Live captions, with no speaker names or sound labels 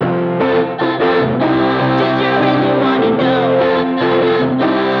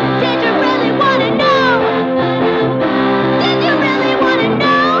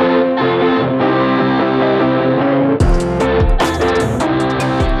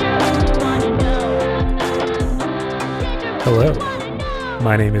Hello,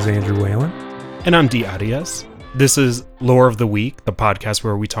 my name is Andrew Whalen. And I'm D. Arias. This is Lore of the Week, the podcast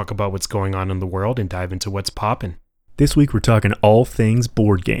where we talk about what's going on in the world and dive into what's popping. This week we're talking all things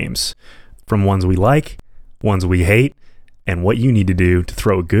board games, from ones we like, ones we hate, and what you need to do to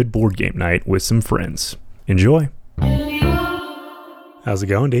throw a good board game night with some friends. Enjoy. How's it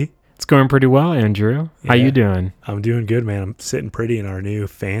going, D? It's going pretty well, Andrew. How you doing? I'm doing good, man. I'm sitting pretty in our new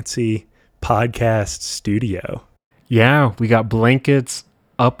fancy podcast studio. Yeah, we got blankets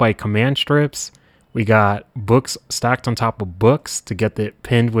up by command strips. We got books stacked on top of books to get it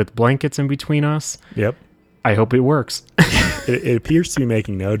pinned with blankets in between us. Yep. I hope it works. It appears to be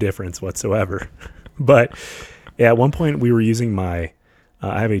making no difference whatsoever. But yeah, at one point we were using I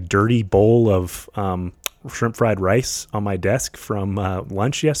have a dirty bowl of shrimp fried rice on my desk from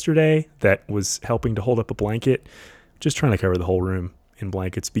lunch yesterday that was helping to hold up a blanket. Just trying to cover the whole room in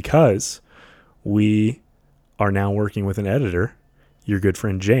blankets because we are now working with an editor, your good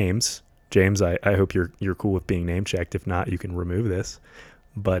friend James. James, I hope you're cool with being name checked. If not, you can remove this.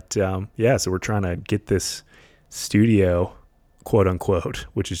 But yeah, so we're trying to get this studio, quote unquote,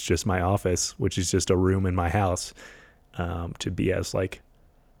 which is just my office, which is just a room in my house, to be as like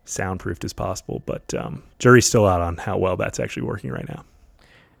soundproofed as possible. But jury's still out on how well that's actually working right now.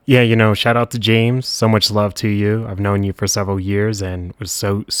 Yeah, shout out to James. So much love to you. I've known you for several years and was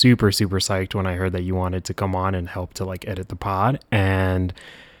so super psyched when I heard that you wanted to come on and help to like edit the pod. And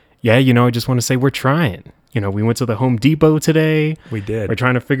yeah, I just want to say we're trying. We went to the Home Depot today. We did. We're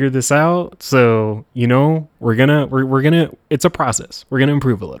trying to figure this out. So, we're gonna it's a process. We're gonna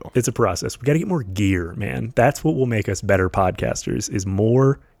improve a little. It's a process. We got to get more gear, man. That's what will make us better podcasters is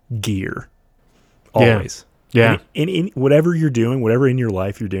more gear. Always. Yeah. In whatever you're doing, whatever in your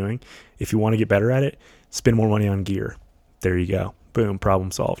life you're doing, if you want to get better at it, spend more money on gear. There you go. Boom. Problem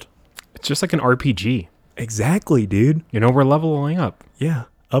solved. It's just like an RPG. Exactly, dude. We're leveling up. Yeah.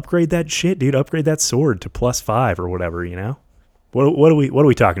 Upgrade that shit, dude. Upgrade that sword to +5 or whatever, What are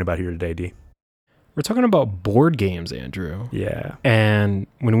we talking about here today, D? We're talking about board games, Andrew. Yeah. And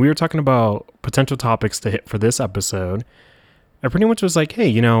when we were talking about potential topics to hit for this episode, I pretty much was like,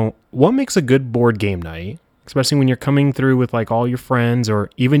 hey, what makes a good board game night? Especially when you're coming through with like all your friends or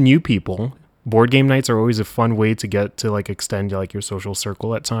even new people. Board game nights are always a fun way to get to like extend like your social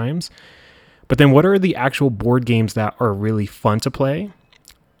circle at times. But then what are the actual board games that are really fun to play?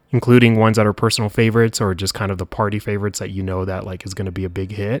 Including ones that are personal favorites or just kind of the party favorites that that like is going to be a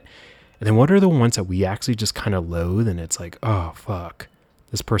big hit. And then what are the ones that we actually just kind of loathe and it's like, oh, fuck,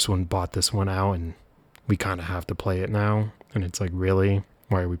 this person bought this one out and we kind of have to play it now. And it's like, really?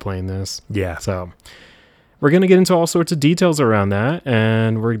 Why are we playing this? Yeah. So we're going to get into all sorts of details around that.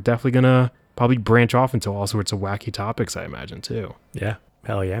 And we're definitely going to probably branch off into all sorts of wacky topics, I imagine, too. Yeah.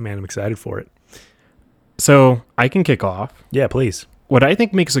 Hell yeah, man. I'm excited for it. So I can kick off. Yeah, please. What I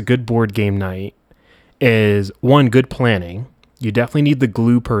think makes a good board game night is, one, good planning. You definitely need the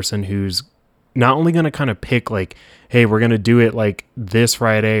glue person who's not only going to kind of pick like, hey, we're going to do it like this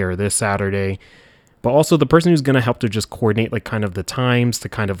Friday or this Saturday, but also the person who's going to help to just coordinate like kind of the times to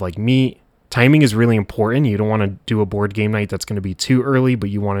kind of like meet. Timing is really important. You don't want to do a board game night that's going to be too early, but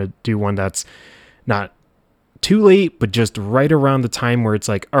you want to do one that's not too late, but just right around the time where it's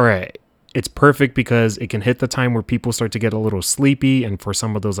like, all right, it's perfect because it can hit the time where people start to get a little sleepy. And for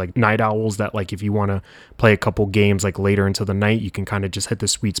some of those like night owls that like, if you want to play a couple games like later into the night, you can kind of just hit the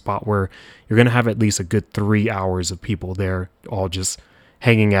sweet spot where you're going to have at least a good 3 hours of people there all just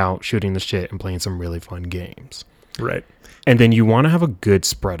hanging out, shooting the shit and playing some really fun games. Right. And then you want to have a good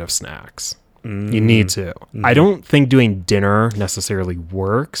spread of snacks. Mm-hmm. You need to. Mm-hmm. I don't think doing dinner necessarily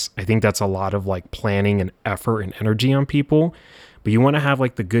works. I think that's a lot of like planning and effort and energy on people. But you want to have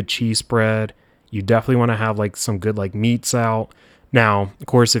like the good cheese spread. You definitely want to have like some good like meats out. Now, of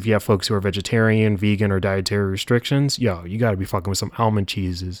course, if you have folks who are vegetarian, vegan, or dietary restrictions, you got to be fucking with some almond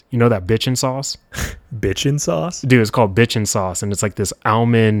cheeses. You know that bitchin' sauce? Bitchin' sauce? Dude, it's called bitchin' sauce, and it's like this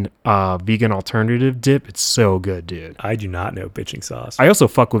almond vegan alternative dip. It's so good, dude. I do not know bitchin' sauce. I also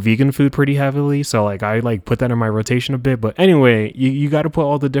fuck with vegan food pretty heavily, so like I like put that in my rotation a bit. But anyway, you got to put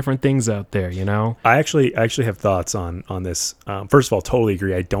all the different things out there, I actually have thoughts on this. First of all, totally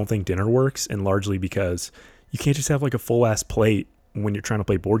agree. I don't think dinner works, and largely because you can't just have like a full ass plate when you're trying to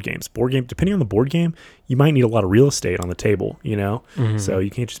play board games. Depending on the board game, you might need a lot of real estate on the table, Mm-hmm. So you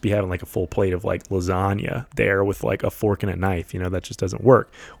can't just be having like a full plate of like lasagna there with like a fork and a knife, that just doesn't work,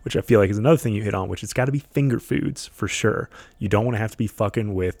 which I feel like is another thing you hit on, which it's got to be finger foods for sure. You don't want to have to be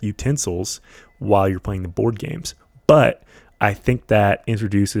fucking with utensils while you're playing the board games. But I think that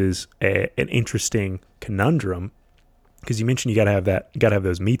introduces an interesting conundrum because you mentioned you got to have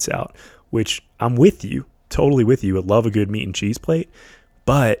those meats out, which I'm with you. totally with you. I love a good meat and cheese plate,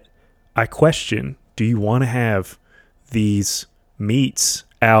 but I question, do you want to have these meats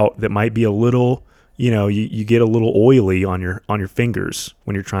out that might be a little, you get a little oily on your fingers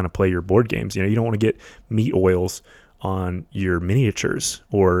when you're trying to play your board games. You don't want to get meat oils on your miniatures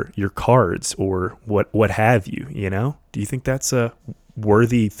or your cards or what have you, Do you think that's a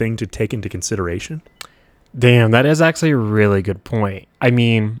worthy thing to take into consideration? Damn, that is actually a really good point. I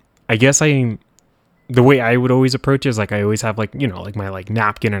mean, I guess the way I would always approach it is like I always have like, like my like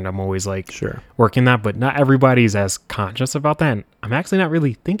napkin, and I'm always like sure working that, but not everybody's as conscious about that. And I'm actually not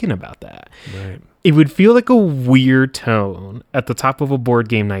really thinking about that. Right. It would feel like a weird tone at the top of a board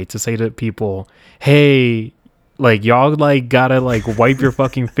game night to say to people, hey, like y'all like gotta like wipe your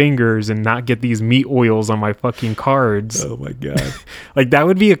fucking fingers and not get these meat oils on my fucking cards. Oh my God. Like that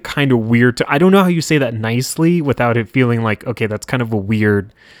would be a kind of weird, I don't know how you say that nicely without it feeling like, okay, that's kind of a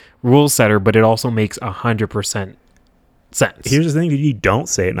weird rule setter, but it also makes 100% sense. Here's the thing, dude, you don't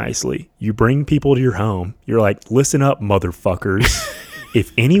say it nicely. You bring people to your home. You're like, listen up, motherfuckers.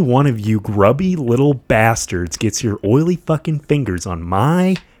 If any one of you grubby little bastards gets your oily fucking fingers on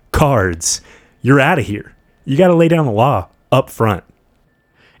my cards, you're out of here. You got to lay down the law up front.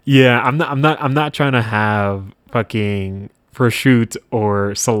 Yeah, I'm not trying to have fucking prosciutto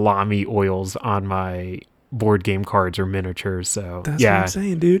or salami oils on my board game cards or miniatures. So that's what I'm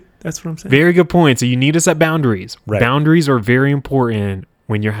saying, dude. That's what I'm saying. Very good point. So you need to set boundaries. Right. Boundaries are very important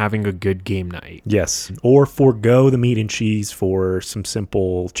when you're having a good game night. Yes. Or forego the meat and cheese for some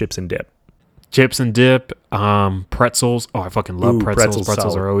simple chips and dip. Chips and dip, pretzels. Oh, I fucking love pretzels.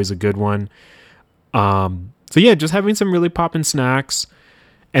 Pretzels solid. are always a good one. So yeah, just having some really poppin' snacks,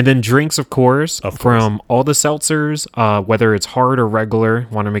 and then drinks, of course. From all the seltzers, whether it's hard or regular.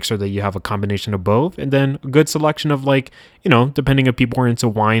 Want to make sure that you have a combination of both, and then a good selection of like, depending if people are into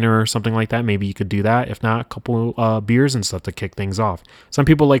wine or something like that, maybe you could do that. If not, a couple beers and stuff to kick things off. Some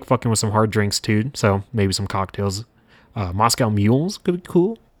people like fucking with some hard drinks too, so maybe some cocktails. Moscow Mules could be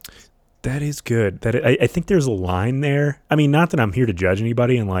cool. That is good. I think there's a line there. I mean, not that I'm here to judge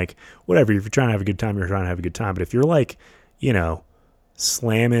anybody and like, whatever, if you're trying to have a good time, you're trying to have a good time. But if you're like,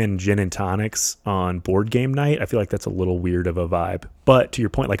 slamming gin and tonics on board game night, I feel like that's a little weird of a vibe. But to your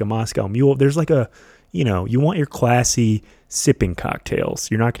point, like a Moscow Mule, there's like a, you want your classy sipping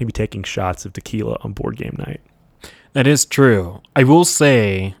cocktails. You're not going to be taking shots of tequila on board game night. That is true. I will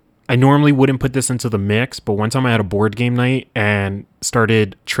say, I normally wouldn't put this into the mix, but one time I had a board game night and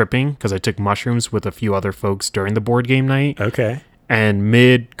started tripping because I took mushrooms with a few other folks during the board game night. Okay. And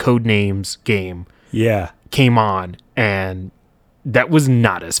mid Codenames game came on, and that was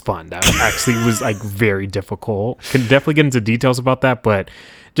not as fun. That actually was like very difficult. Can definitely get into details about that, but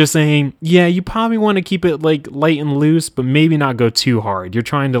just saying, yeah, you probably want to keep it like light and loose, but maybe not go too hard. You're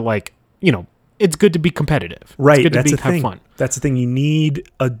trying to like, it's good to be competitive. Right. It's good That's to the thing. have fun. That's the thing. You need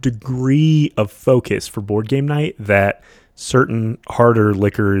a degree of focus for board game night that certain harder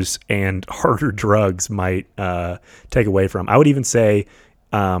liquors and harder drugs might take away from. I would even say,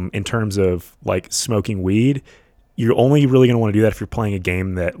 in terms of like smoking weed, you're only really going to want to do that if you're playing a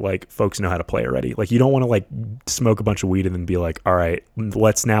game that like folks know how to play already. Like you don't want to like smoke a bunch of weed and then be like, all right,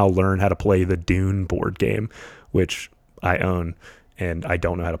 let's now learn how to play the Dune board game, which I own and I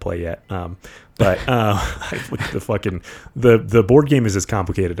don't know how to play yet. But the board game is as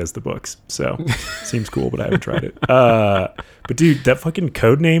complicated as the books. So seems cool, but I haven't tried it. But dude, that fucking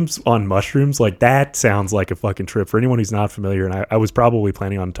Codenames on mushrooms, like that sounds like a fucking trip for anyone who's not familiar. And I was probably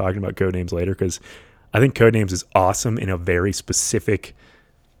planning on talking about Codenames later because I think Codenames is awesome in a very specific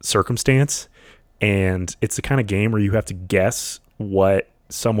circumstance. And it's the kind of game where you have to guess what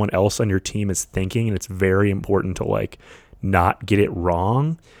someone else on your team is thinking. And it's very important to like not get it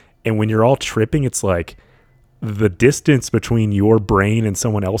wrong. And when you're all tripping, it's like the distance between your brain and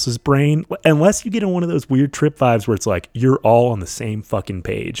someone else's brain, unless you get in one of those weird trip vibes where it's like you're all on the same fucking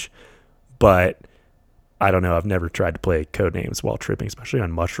page. But I don't know. I've never tried to play Codenames while tripping, especially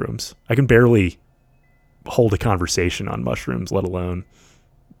on mushrooms. I can barely hold a conversation on mushrooms, let alone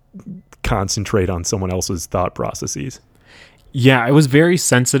concentrate on someone else's thought processes. Yeah, I was very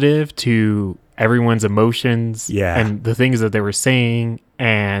sensitive to everyone's emotions and the things that they were saying.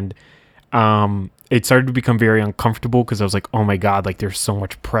 And it started to become very uncomfortable because I was like, oh my God, like there's so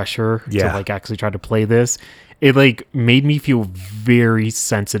much pressure to like actually try to play this. It like made me feel very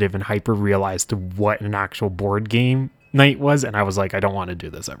sensitive and hyper realized to what an actual board game night was. And I was like, I don't want to do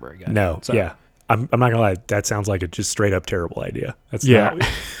this ever again. No. So. Yeah. I'm not gonna lie. That sounds like a just straight up terrible idea. That's not,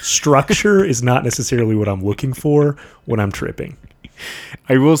 structure is not necessarily what I'm looking for when I'm tripping.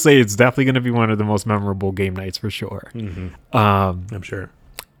 I will say it's definitely going to be one of the most memorable game nights for sure. Mm-hmm. I'm sure.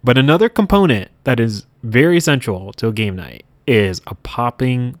 But another component that is very essential to a game night is a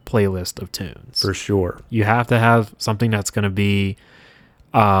popping playlist of tunes. For sure. You have to have something that's going to be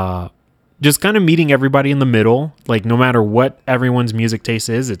just kind of meeting everybody in the middle. Like, no matter what everyone's music taste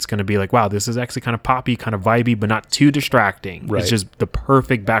is, it's going to be like, wow, this is actually kind of poppy, kind of vibey, but not too distracting. Right. It's just the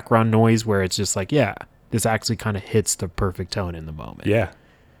perfect background noise where it's just like, yeah, this actually kind of hits the perfect tone in the moment. Yeah.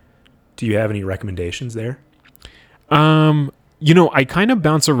 Do you have any recommendations there? I kind of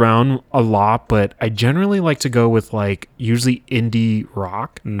bounce around a lot, but I generally like to go with like usually indie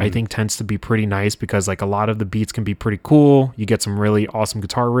rock. I think tends to be pretty nice because like a lot of the beats can be pretty cool. You get some really awesome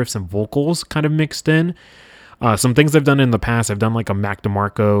guitar riffs and vocals kind of mixed in. Some things I've done in the past, I've done like a Mac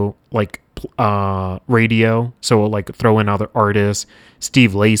DeMarco like radio, so like throw in other artists.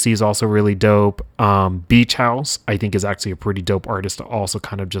 Steve Lacy is also really dope. Beach House I think is actually a pretty dope artist to also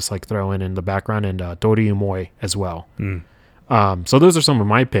kind of just like throw in the background, and Tori Imoy as well. So those are some of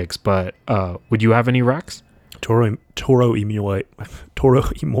my picks, but would you have any recs? Toro Imoy. Toro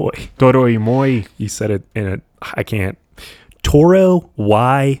Imoy. Toro Imoy. You said it in I can't. Toro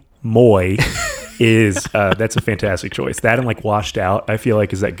Y Moy is that's a fantastic choice. That and like Washed Out, I feel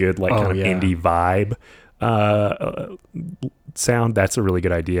like is that good like kind of indie vibe sound. That's a really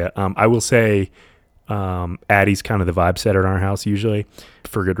good idea. I will say Addie's kind of the vibe setter in our house usually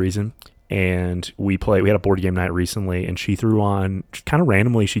for good reason. And we had a board game night recently, and she threw on, kind of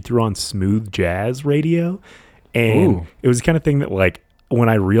randomly, smooth jazz radio. And It was the kind of thing that, like, when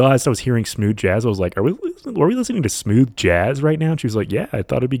I realized I was hearing smooth jazz, I was like, are we listening to smooth jazz right now? And she was like, yeah, I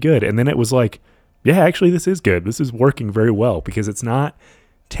thought it'd be good. And then it was like, yeah, actually, this is good. This is working very well because it's not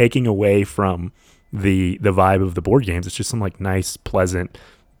taking away from the vibe of the board games. It's just some, like, nice, pleasant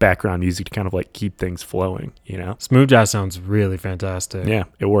background music to kind of like keep things flowing, Smooth jazz sounds really fantastic. Yeah,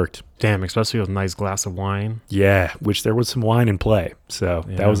 it worked. Damn, especially with a nice glass of wine. Yeah, which there was some wine in play, so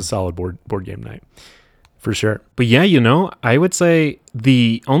that was a solid board game night for sure. But yeah, I would say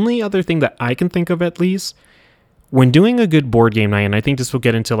the only other thing that I can think of, at least when doing a good board game night, and I think this will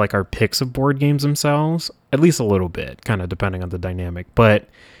get into like our picks of board games themselves, at least a little bit, kind of depending on the dynamic, but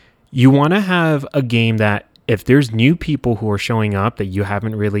you want to have a game that if there's new people who are showing up that you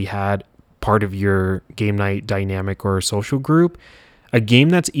haven't really had part of your game night dynamic or social group, a game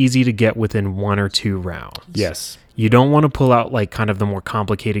that's easy to get within 1 or 2 rounds. Yes. You don't want to pull out like kind of the more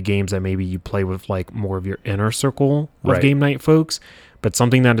complicated games that maybe you play with like more of your inner circle of game night folks, but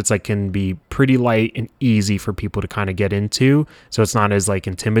something that it's like can be pretty light and easy for people to kind of get into. So it's not as like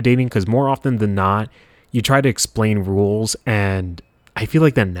intimidating, because more often than not, you try to explain rules and I feel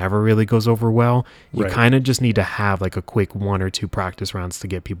like that never really goes over well. You kind of just need to have like a quick 1 or 2 practice rounds to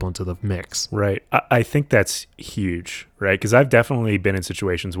get people into the mix. Right. I think that's huge, right? Because I've definitely been in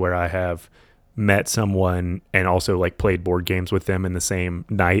situations where I have met someone and also like played board games with them in the same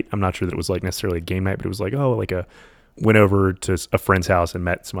night. I'm not sure that it was like necessarily a game night, but it was like, went over to a friend's house and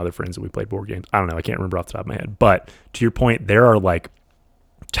met some other friends and we played board games. I don't know. I can't remember off the top of my head. But to your point, there are like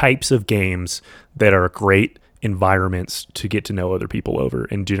types of games that are great environments to get to know other people over,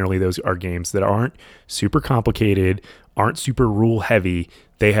 and generally those are games that aren't super complicated, aren't super rule heavy.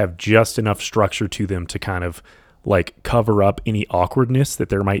 They have just enough structure to them to kind of like cover up any awkwardness that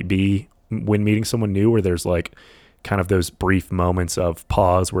there might be when meeting someone new, where there's like kind of those brief moments of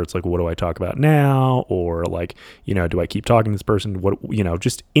pause where it's like, what do I talk about now? Or like, do I keep talking to this person? What,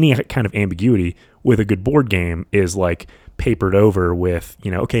 just any kind of ambiguity with a good board game is like papered over with,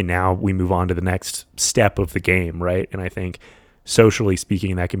 okay, now we move on to the next step of the game, right? And I think socially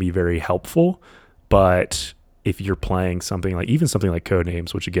speaking, that can be very helpful. But if you're playing something like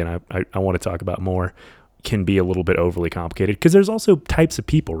Codenames, which again, I want to talk about more, can be a little bit overly complicated because there's also types of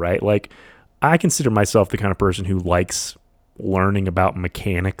people, right? Like I consider myself the kind of person who likes learning about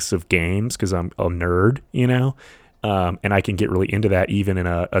mechanics of games because I'm a nerd, and I can get really into that even in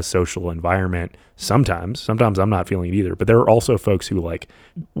a social environment. Sometimes I'm not feeling it either, but there are also folks who like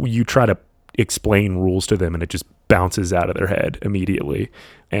you try to explain rules to them and it just bounces out of their head immediately.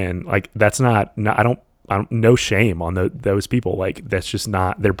 And like, that's not I don't no shame on those people. Like that's just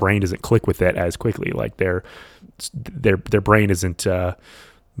not, their brain doesn't click with it as quickly. Like their brain isn't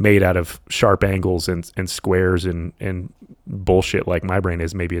made out of sharp angles and squares and bullshit like my brain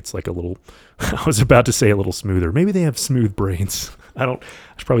is. Maybe it's like a little, I was about to say a little smoother. Maybe they have smooth brains. I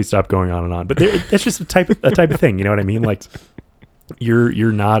should probably stop going on and on, but that's just a type of thing. You know what I mean? Like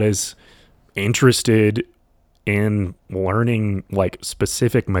you're not as interested in learning like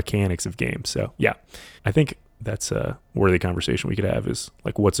specific mechanics of games. So yeah, I think that's a worthy conversation we could have, is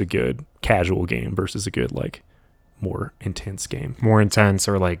like, what's a good casual game versus a good, like, more intense game. More intense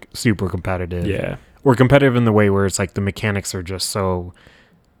or like super competitive. Yeah. Or competitive in the way where it's like the mechanics are just so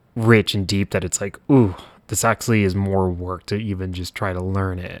rich and deep that it's like, ooh, this actually is more work to even just try to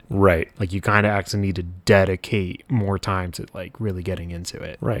learn it. Right. Like you kind of actually need to dedicate more time to like really getting into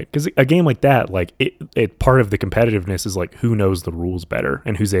it. Right. Because a game like that, like it part of the competitiveness is like who knows the rules better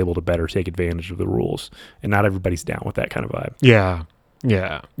and who's able to better take advantage of the rules. And not everybody's down with that kind of vibe. Yeah.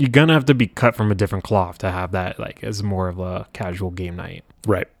 Yeah. You're going to have to be cut from a different cloth to have that like as more of a casual game night.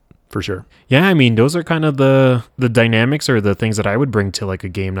 Right. For sure. Yeah, I mean, those are kind of the dynamics or the things that I would bring to like a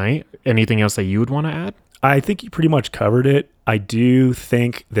game night. Anything else that you would want to add? I think you pretty much covered it. I do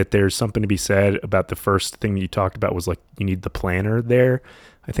think that there's something to be said about the first thing that you talked about was like you need the planner there.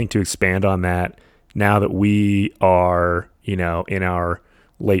 I think to expand on that, now that we are, in our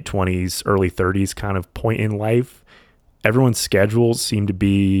late 20s, early 30s kind of point in life, everyone's schedules seem to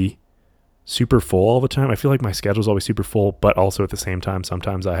be super full all the time. I feel like my schedule's always super full, but also at the same time,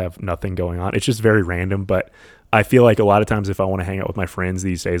 sometimes I have nothing going on. It's just very random, but I feel like a lot of times if I want to hang out with my friends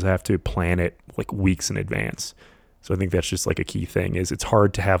these days, I have to plan it like weeks in advance. So I think that's just like a key thing is it's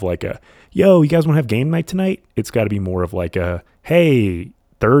hard to have like yo, you guys want to have game night tonight? It's got to be more of like hey,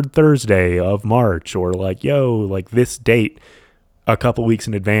 third Thursday of March, or like, yo, like this date a couple weeks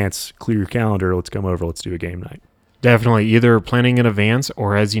in advance, clear your calendar. Let's come over. Let's do a game night. Definitely either planning in advance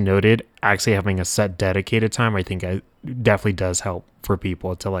or, as you noted, actually having a set dedicated time. I think it definitely does help for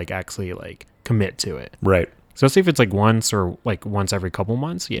people to like actually like commit to it. Right. Especially if it's like once every couple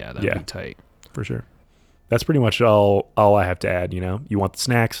months. Yeah, that'd be tight. For sure. That's pretty much all I have to add. You want the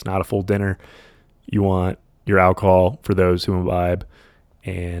snacks, not a full dinner. You want your alcohol for those who imbibe,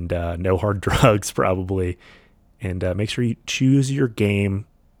 and no hard drugs probably. And make sure you choose your game.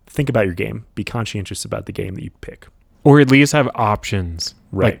 Think about your game. Be conscientious about the game that you pick. Or at least have options.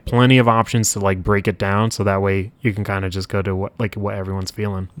 Right. Like plenty of options to like break it down so that way you can kind of just go to what everyone's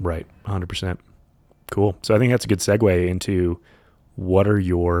feeling. Right. 100%. Cool. So I think that's a good segue into what are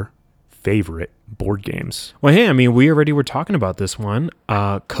your favorite board games? Well, hey, I mean, we already were talking about this one.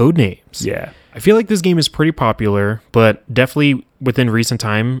 Codenames. Yeah. I feel like this game is pretty popular, but definitely within recent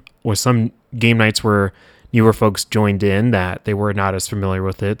time with some game nights where newer folks joined in that they were not as familiar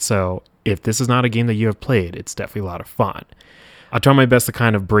with it. So if this is not a game that you have played, it's definitely a lot of fun. I'll try my best to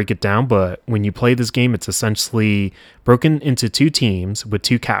kind of break it down, but when you play this game, it's essentially broken into two teams with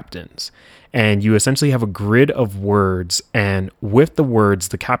two captains. And you essentially have a grid of words, and with the words,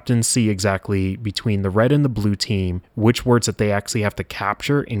 the captains see exactly between the red and the blue team which words that they actually have to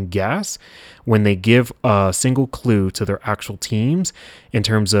capture and guess when they give a single clue to their actual teams in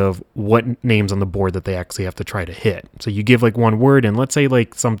terms of what names on the board that they actually have to try to hit. So you give like one word, and let's say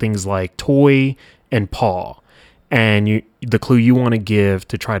like something's like toy and paw, and the clue you want to give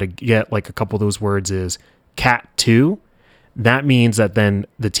to try to get like a couple of those words is cat 2. That means that then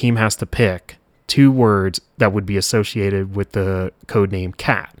the team has to pick two words that would be associated with the code name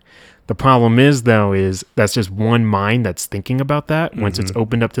cat. The problem is, though, is that's just one mind that's thinking about that. Once it's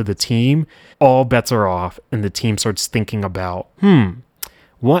opened up to the team, all bets are off, and the team starts thinking about,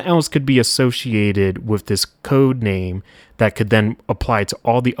 what else could be associated with this code name that could then apply to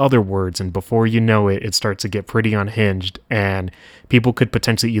all the other words? And before you know it, it starts to get pretty unhinged, and people could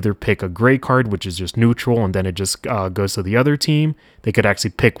potentially either pick a gray card, which is just neutral, and then it just goes to the other team. They could actually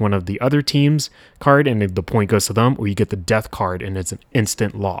pick one of the other team's card, and the point goes to them, or you get the death card, and it's an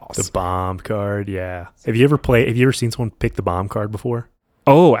instant loss. The bomb card, yeah. Have you ever seen someone pick the bomb card before?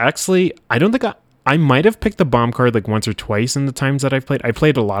 Oh, actually, I don't think I might have picked the bomb card like once or twice in the times that I've played. I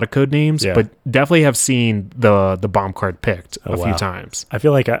played a lot of code names, but definitely have seen the bomb card picked a few times. I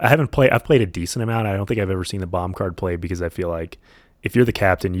feel like I've played a decent amount. I don't think I've ever seen the bomb card played because I feel like if you're the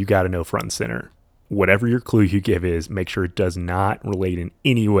captain, you got to know front and center. Whatever your clue you give is, make sure it does not relate in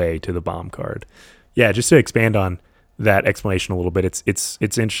any way to the bomb card. Yeah, just to expand on that explanation a little bit, it's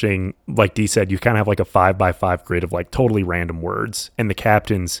interesting. Like Dee said, you kind of have like a 5x5 grid of like totally random words, and the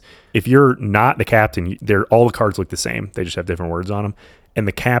captains, if you're not the captain, all the cards look the same, they just have different words on them, and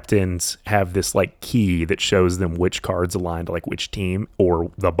the captains have this like key that shows them which cards align to like which team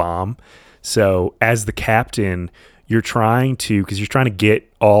or the bomb. So as the captain, you're trying to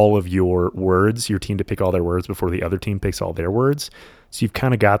get all of your words, your team to pick all their words before the other team picks all their words. So you've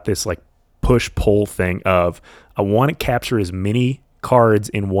kind of got this like push-pull thing of, I want to capture as many cards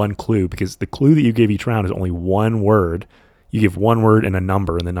in one clue, because the clue that you give each round is only one word. You give one word and a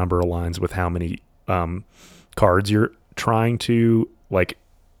number, and the number aligns with how many cards you're trying to like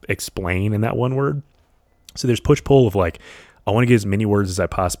explain in that one word. So there's push-pull of like, I want to get as many words as I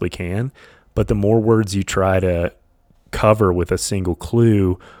possibly can, but the more words you try to cover with a single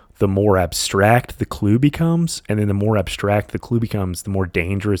clue, the more abstract the clue becomes, and then the more abstract the clue becomes, the more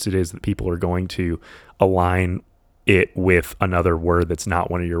dangerous it is that people are going to align it with another word that's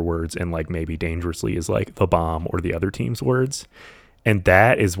not one of your words, and like maybe dangerously is like the bomb or the other team's words. And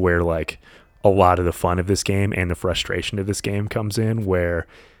that is where like a lot of the fun of this game and the frustration of this game comes in, where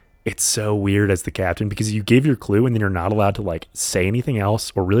it's so weird as the captain because you give your clue and then you're not allowed to like say anything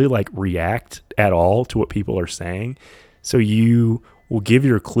else or really like react at all to what people are saying. So you will give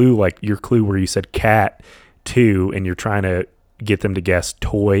your clue, like your clue where you said cat too, and you're trying to get them to guess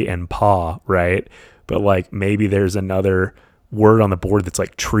toy and paw, right? But like maybe there's another word on the board that's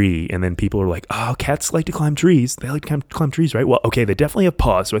like tree, and then people are like, oh, cats like to climb trees. They like to climb trees, right? Well, okay, they definitely have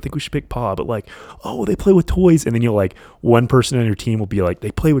paws, so I think we should pick paw. But like, oh, they play with toys, and then you'll like one person on your team will be like,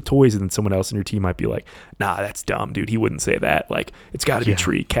 they play with toys, and then someone else on your team might be like, nah, that's dumb, dude. He wouldn't say that. Like, it's got to be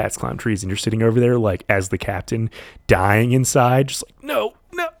tree. Cats climb trees, and you're sitting over there like as the captain, dying inside, just like, no,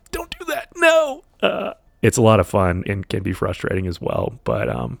 don't do that, no. It's a lot of fun and can be frustrating as well, but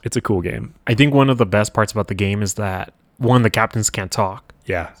it's a cool game. I think one of the best parts about the game is that one, the captains can't talk.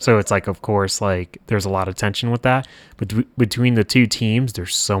 Yeah. So it's like, of course, like there's a lot of tension with that. But between the two teams,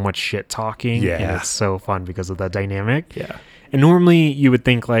 there's so much shit talking. Yeah. And it's so fun because of that dynamic. Yeah. And normally you would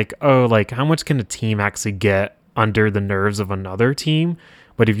think like, oh, like how much can a team actually get under the nerves of another team?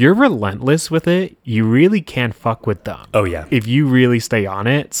 But if you're relentless with it, you really can't fuck with them. Oh, yeah. If you really stay on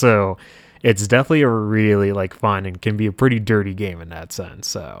it. So it's definitely a really like fun and can be a pretty dirty game in that sense.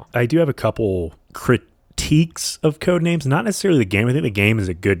 So I do have a couple critiques of Codenames, not necessarily the game. I think the game is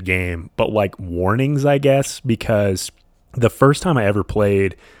a good game, but like warnings, I guess, because the first time I ever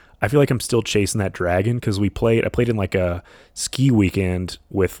played, I feel like I'm still chasing that dragon because I played in like a ski weekend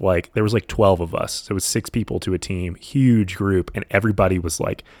with like, there was like 12 of us. So it was 6 people to a team, huge group. And everybody was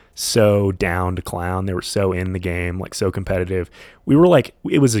like so down to clown. They were so in the game, like so competitive. We were like,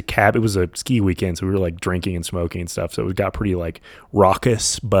 it was a ski weekend. So we were like drinking and smoking and stuff. So it got pretty like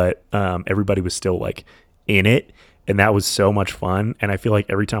raucous, but everybody was still like in it. And that was so much fun. And I feel like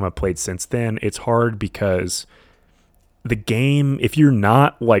every time I've played since then, it's hard because the game, if you're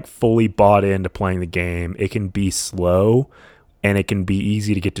not like fully bought into playing the game, it can be slow and it can be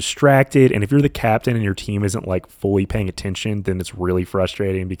easy to get distracted. And if you're the captain and your team isn't like fully paying attention, then it's really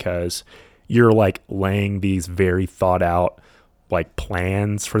frustrating because you're like laying these very thought out like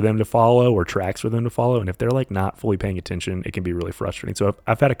plans for them to follow or tracks for them to follow. And if they're like not fully paying attention, it can be really frustrating. So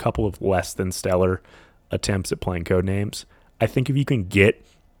I've had a couple of less than stellar attempts at playing Codenames. I think if you can get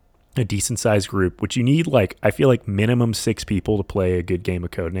a decent sized group, which you need, like, I feel like minimum 6 people to play a good game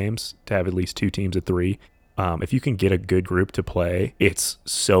of Codenames, to have at least 2 teams of 3. If you can get a good group to play, it's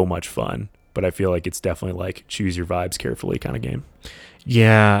so much fun. But I feel like it's definitely like choose your vibes carefully kind of game.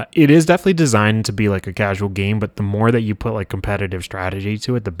 yeah, it is definitely designed to be like a casual game, but the more that you put like competitive strategy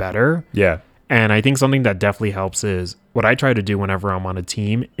to it, the better. Yeah. And I think something that definitely helps is what I try to do whenever I'm on a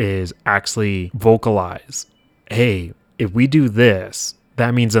team is actually vocalize, hey, if we do this,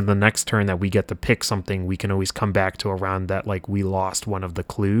 that means in the next turn that we get to pick something, we can always come back to a round that like we lost one of the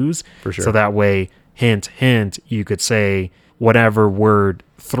clues. For sure. So that way, hint, hint, you could say whatever word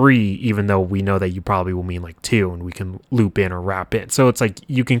 3, even though we know that you probably will mean like 2, and we can loop in or wrap in. So it's like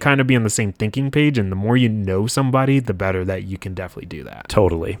you can kind of be on the same thinking page, and the more you know somebody, the better that you can definitely do that.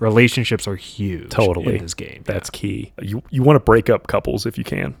 Totally. Relationships are huge Totally. in this game. That's key. You want to break up couples if you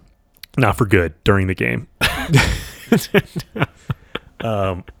can. Not for good during the game.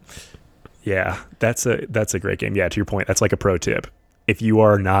 Yeah, that's a great game. Yeah, to your point, that's like a pro tip. If you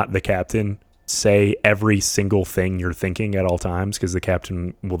are not the captain, say every single thing you're thinking at all times, because the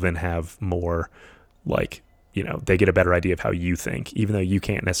captain will then have more, like, you know, they get a better idea of how you think. Even though you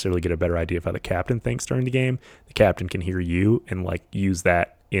can't necessarily get a better idea of how the captain thinks during the game, the captain can hear you and like use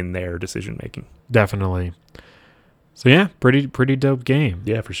that in their decision making. Definitely. So yeah, pretty dope game.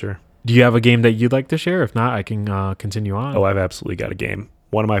 Yeah, for sure. Do you have a game that you'd like to share? If not, I can continue on. Oh, I've absolutely got a game.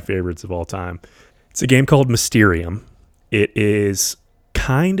 One of my favorites of all time. It's a game called Mysterium. It is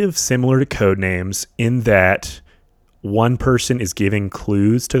kind of similar to Codenames in that one person is giving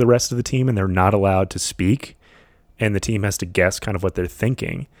clues to the rest of the team and they're not allowed to speak, and the team has to guess kind of what they're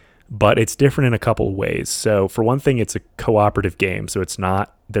thinking. But it's different in a couple of ways. So for one thing, it's a cooperative game. So it's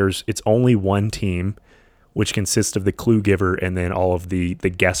only one team, which consists of the clue giver and then all of the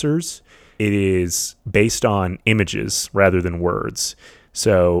guessers. It is based on images rather than words.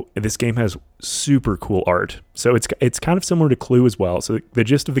 So this game has super cool art. So it's kind of similar to Clue as well. So the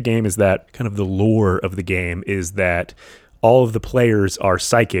gist of the game is that kind of the lore of the game is that all of the players are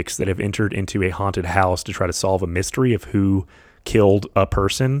psychics that have entered into a haunted house to try to solve a mystery of who killed a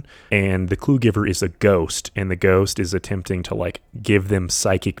person, and the clue giver is a ghost, and the ghost is attempting to like give them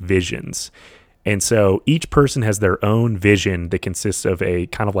psychic visions. And so each person has their own vision that consists of a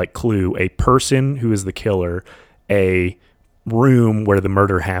kind of like Clue, a person who is the killer, a room where the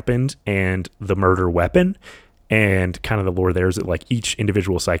murder happened and the murder weapon. And kind of the lore there is that like each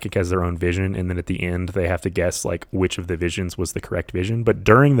individual psychic has their own vision, and then at the end they have to guess like which of the visions was the correct vision. But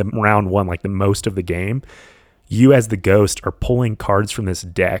during the round one, like the most of the game, you as the ghost are pulling cards from this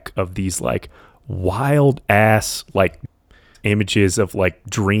deck of these like wild ass like images of like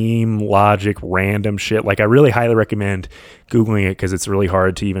dream logic random shit. Like I really highly recommend Googling it because it's really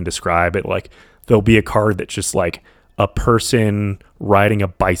hard to even describe it. Like there'll be a card that's just like a person riding a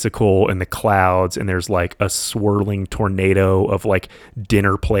bicycle in the clouds, and there's like a swirling tornado of like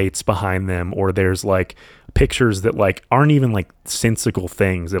dinner plates behind them, or there's like pictures that like aren't even like sensical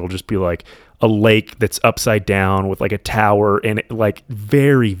things. It'll just be like a lake that's upside down with like a tower, and it, like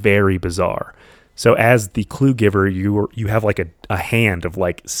very, very bizarre. So as the clue giver, you have like a hand of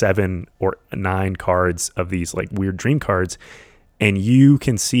like 7 or 9 cards of these like weird dream cards, and you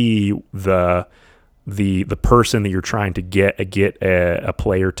can see the person that you're trying to get a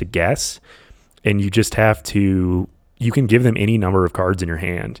player to guess, and you just have to, you can give them any number of cards in your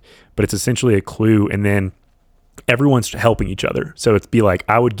hand, but it's essentially a clue, and then everyone's helping each other. So it'd be like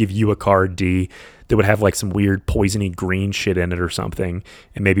I would give you a card, D, that would have like some weird poisony green shit in it or something,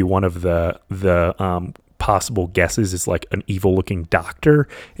 and maybe one of the possible guesses is like an evil looking doctor,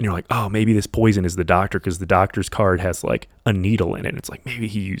 and you're like, oh, maybe this poison is the doctor because the doctor's card has like a needle in it. It's like maybe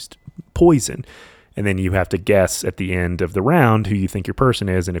he used poison. And then you have to guess at the end of the round who you think your person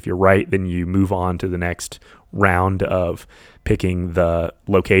is. And if you're right, then you move on to the next round of picking the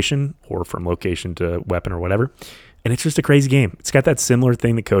location, or from location to weapon or whatever. And it's just a crazy game. It's got that similar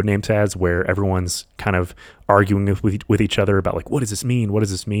thing that Codenames has where everyone's kind of arguing with each other about like, what does this mean? What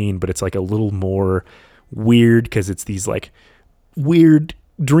does this mean? But it's like a little more weird because it's these like weird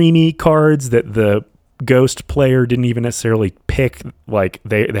dreamy cards that the ghost player didn't even necessarily pick. Like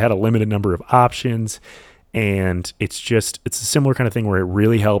they had a limited number of options, and it's a similar kind of thing where it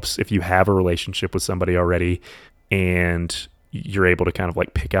really helps if you have a relationship with somebody already and you're able to kind of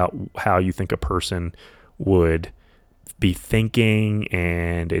like pick out how you think a person would be thinking.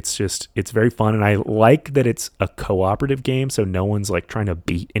 And it's very fun, and I like that it's a cooperative game, so no one's like trying to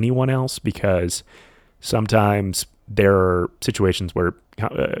beat anyone else, because sometimes there are situations where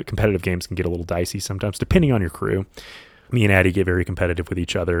competitive games can get a little dicey sometimes, depending on your crew. Me and Addie get very competitive with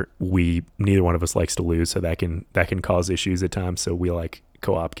each other. Neither one of us likes to lose, so that can cause issues at times. So we like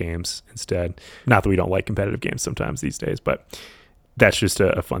co-op games instead. Not that we don't like competitive games sometimes these days, but that's just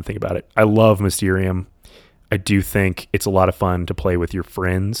a fun thing about it. I love Mysterium. I do think it's a lot of fun to play with your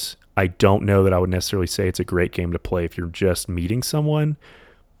friends. I don't know that I would necessarily say it's a great game to play if you're just meeting someone.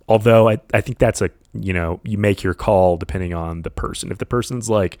 Although I think that's you make your call depending on the person. If the person's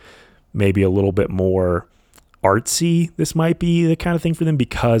like maybe a little bit more artsy, this might be the kind of thing for them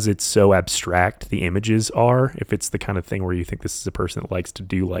because it's so abstract, the images are. If it's the kind of thing where you think this is a person that likes to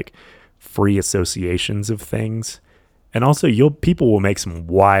do like free associations of things. And also people will make some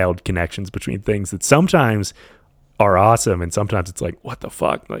wild connections between things that sometimes are awesome, and sometimes it's like, what the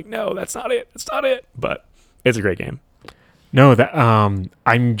fuck? Like, no, that's not it. That's not it. But it's a great game. No, that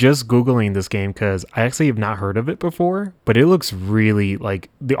I'm just Googling this game because I actually have not heard of it before, but it looks really like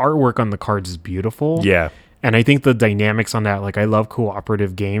the artwork on the cards is beautiful. Yeah. And I think the dynamics on that, like I love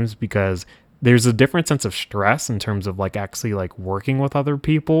cooperative games because there's a different sense of stress in terms of like actually like working with other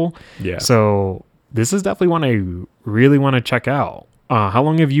people. Yeah. So this is definitely one I really want to check out. How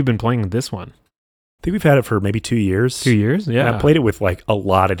long have you been playing this one? I think we've had it for maybe 2 years. 2 years? Yeah. And I played it with like a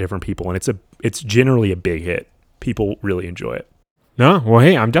lot of different people, and it's generally a big hit. People really enjoy it. No, well,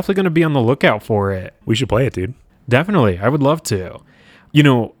 hey, I'm definitely going to be on the lookout for it. We should play it, dude. Definitely. I would love to.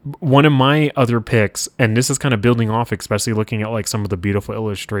 One of my other picks, and this is kind of building off, especially looking at like some of the beautiful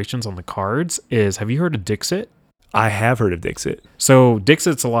illustrations on the cards, is, have you heard of Dixit? I have heard of Dixit. So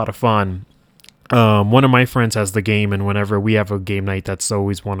Dixit's a lot of fun. One of my friends has the game, and whenever we have a game night, that's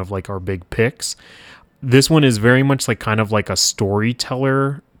always one of like our big picks. This one is very much like kind of like a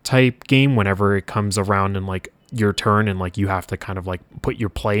storyteller type game whenever it comes around and like your turn and like you have to kind of like put your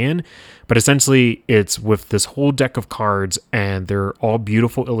play in. But essentially it's with this whole deck of cards, and they're all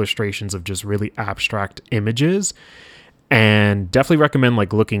beautiful illustrations of just really abstract images. And definitely recommend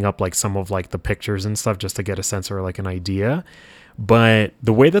like looking up like some of like the pictures and stuff just to get a sense or like an idea. But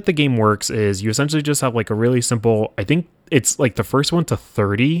the way that the game works is you essentially just have like a really simple, I think it's like the first one to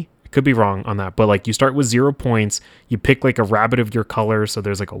 30. Could be wrong on that, but like you start with 0 points, you pick like a rabbit of your color, so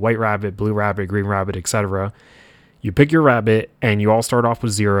there's like a white rabbit, blue rabbit, green rabbit, etc. You pick your rabbit and you all start off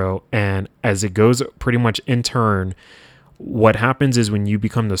with 0, and as it goes pretty much in turn, what happens is when you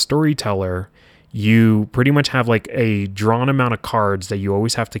become the storyteller, you pretty much have like a drawn amount of cards that you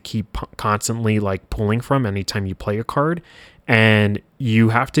always have to keep constantly like pulling from anytime you play a card. And you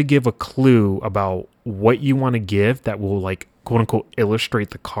have to give a clue about what you want to give that will like quote unquote illustrate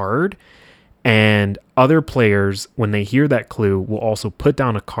the card. And other players, when they hear that clue, will also put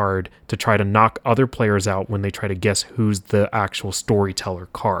down a card to try to knock other players out when they try to guess who's the actual storyteller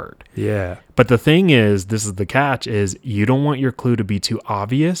card. Yeah. But the thing is, this is the catch, is you don't want your clue to be too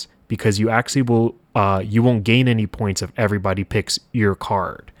obvious, because you actually will, you won't gain any points if everybody picks your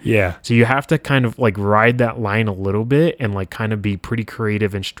card. Yeah. So you have to kind of like ride that line a little bit and like kind of be pretty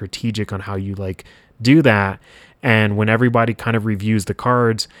creative and strategic on how you like do that. And when everybody kind of reviews the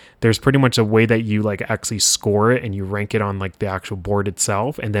cards, there's pretty much a way that you like actually score it and you rank it on like the actual board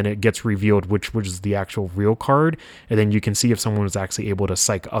itself. And then it gets revealed which is the actual real card. And then you can see if someone was actually able to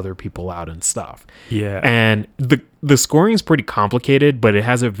psych other people out and stuff. Yeah. And the scoring is pretty complicated, but it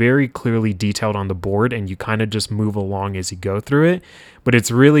has it very clearly detailed on the board, and you kind of just move along as you go through it. But it's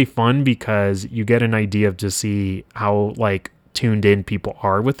really fun because you get an idea of to see how like tuned in people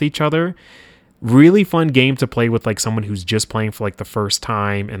are with each other. Really fun game to play with like someone who's just playing for like the first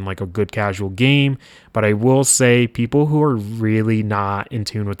time, and like a good casual game. But I will say people who are really not in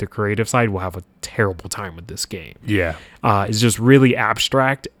tune with the creative side will have a terrible time with this game. Yeah. It's just really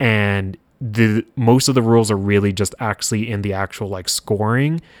abstract, and most of the rules are really just actually in the actual like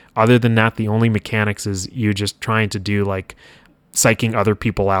scoring. Other than that, the only mechanics is you just trying to do like psyching other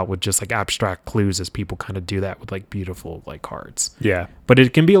people out with just like abstract clues, as people kind of do that with like beautiful like cards. Yeah. But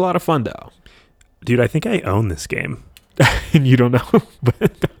it can be a lot of fun though. Dude, I think I own this game. And you don't know.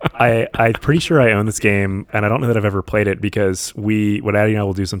 But I'm pretty sure I own this game, and I don't know that I've ever played it, because what Addie and I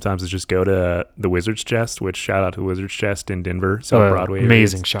will do sometimes is just go to the Wizard's Chest, which shout out to the Wizard's Chest in Denver, South Broadway.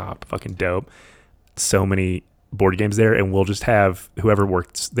 Amazing shop. Fucking dope. So many board games there, and we'll just have whoever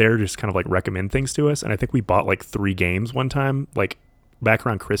works there just kind of like recommend things to us. And I think we bought like 3 games one time, like back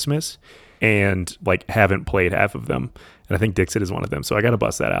around Christmas, and like haven't played half of them. And I think Dixit is one of them. So I got to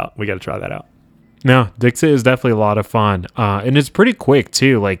bust that out. We got to try that out. No, Dixit is definitely a lot of fun. And it's pretty quick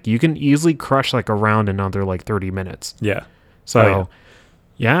too. Like you can easily crush like a round in under like 30 minutes. Yeah. So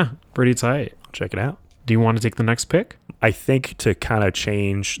yeah, pretty tight. Check it out. Do you want to take the next pick? I think to kind of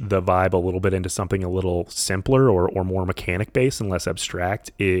change the vibe a little bit into something a little simpler or more mechanic based and less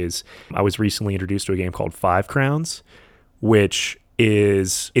abstract is I was recently introduced to a game called Five Crowns, which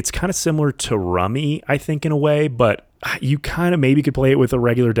it's kind of similar to Rummy, I think, in a way, but you kind of maybe could play it with a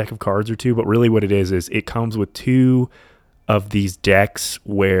regular deck of cards or two. But really what it is it comes with 2 of these decks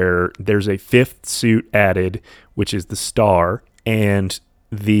where there's a 5th suit added, which is the star, and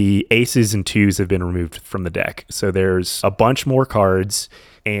the aces and 2s have been removed from the deck. So there's a bunch more cards,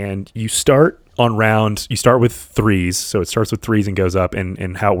 and you start with 3s. So it starts with 3s and goes up,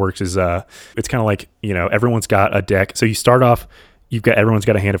 and how it works is it's kind of like, everyone's got a deck. So you start off, everyone's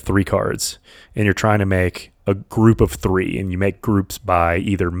got a hand of 3 cards, and you're trying to make a group of 3, and you make groups by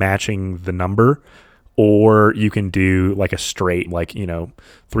either matching the number, or you can do like a straight, like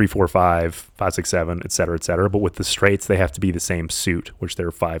 3, 4, 5, 5, 6, 7, et cetera, but with the straights they have to be the same suit, which there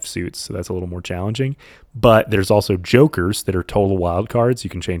are 5 suits, so that's a little more challenging. But there's also jokers that are total wild cards.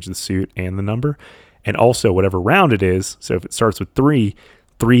 You can change the suit and the number, and also whatever round it is. So if it starts with 3,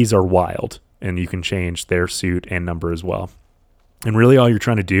 3s are wild, and you can change their suit and number as well. And really all you're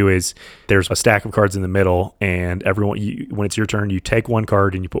trying to do is there's a stack of cards in the middle, and when it's your turn, you take 1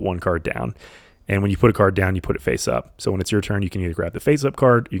 card and you put 1 card down. And when you put a card down, you put it face up. So when it's your turn, you can either grab the face up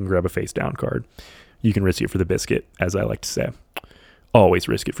card, you can grab a face down card. You can risk it for the biscuit, as I like to say. Always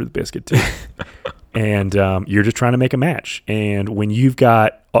risk it for the biscuit too. And you're just trying to make a match. And when you've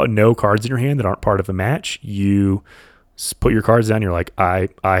got no cards in your hand that aren't part of a match, you put your cards down. You're like, I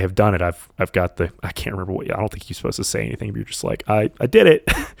have done it. I've got I can't remember I don't think you're supposed to say anything, but you're just like, I did it.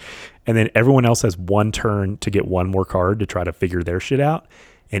 And then everyone else has 1 turn to get 1 more card to try to figure their shit out.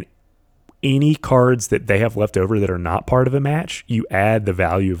 And any cards that they have left over that are not part of a match, you add the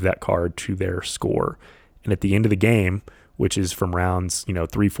value of that card to their score. And at the end of the game, which is from rounds,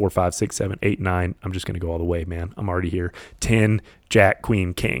 3, 4, 5, 6, 7, 8, 9, I'm just going to go all the way, man. I'm already here. 10, Jack,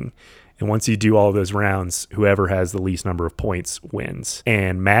 Queen, King. And once you do all of those rounds, whoever has the least number of points wins.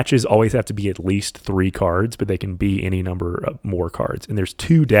 And matches always have to be at least 3 cards, but they can be any number of more cards. And there's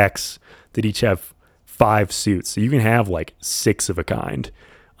 2 decks that each have 5 suits. So you can have like 6 of a kind.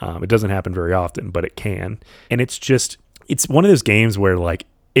 It doesn't happen very often, but it can. And it's one of those games where like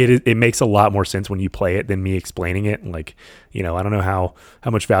it makes a lot more sense when you play it than me explaining it. And like, I don't know how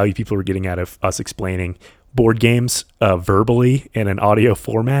much value people are getting out of us explaining board games verbally in an audio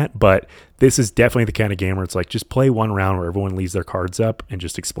format, but this is definitely the kind of game where it's like just play 1 round where everyone leaves their cards up and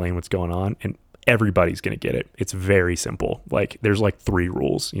just explain what's going on. And everybody's going to get it. It's very simple. Like there's like 3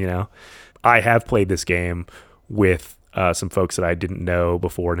 rules, you know. I have played this game with some folks that I didn't know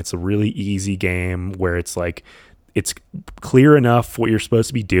before, and it's a really easy game where it's like it's clear enough what you're supposed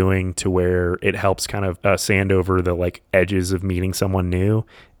to be doing to where it helps kind of sand over the like edges of meeting someone new,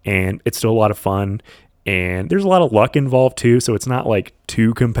 and it's still a lot of fun. And there's a lot of luck involved too, so it's not like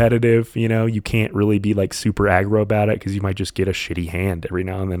too competitive, you know. You can't really be like super aggro about it because you might just get a shitty hand every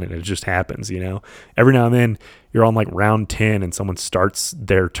now and then, and it just happens, you know. Every now and then you're on like round 10 and someone starts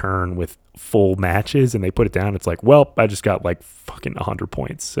their turn with full matches and they put it down. It's like, well, I just got like fucking 100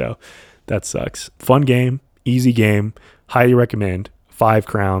 points, so that sucks. Fun game, easy game, highly recommend. 5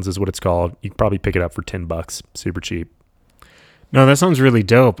 crowns is what it's called. You can probably pick it up for $10, super cheap. No, that sounds really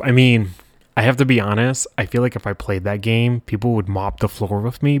dope. I mean, I have to be honest, I feel like if I played that game, people would mop the floor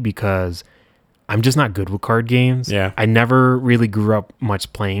with me because I'm just not good with card games. Yeah. I never really grew up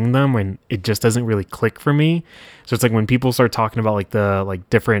much playing them, and it just doesn't really click for me. So it's like when people start talking about like the like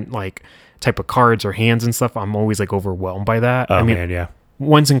different like type of cards or hands and stuff, I'm always like overwhelmed by that. Oh, I mean, man, yeah.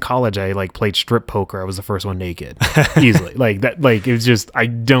 Once in college, I like played strip poker. I was the first one naked easily. Like that, like it was just, I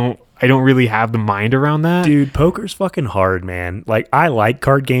don't really have the mind around that. Dude, poker's fucking hard, man. Like, I like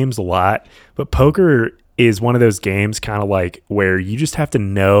card games a lot, but poker is one of those games kind of like where you just have to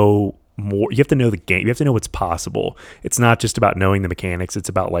know more. You have to know the game. You have to know what's possible. It's not just about knowing the mechanics. It's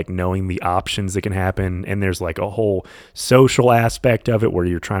about like knowing the options that can happen. And there's like a whole social aspect of it where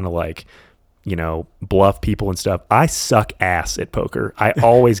you're trying to like, you know, bluff people and stuff. I suck ass at poker. I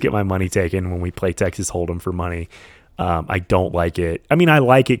always get my money taken when we play Texas Hold'em for money. I don't like it. I mean, I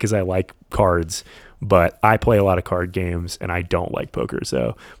like it because I like cards, but I play a lot of card games and I don't like poker.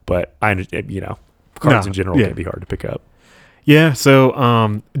 So, but you know, cards in general can be hard to pick up. Yeah,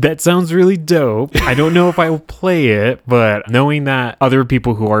 so that sounds really dope. I don't know if I will play it, but knowing that other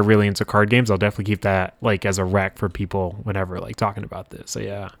people who are really into card games, I'll definitely keep that like as a rec for people whenever like talking about this. So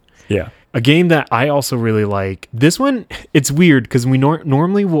yeah. Yeah. A game that I also really like. This one, it's weird because we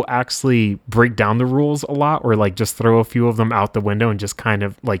normally will actually break down the rules a lot, or like just throw a few of them out the window and just kind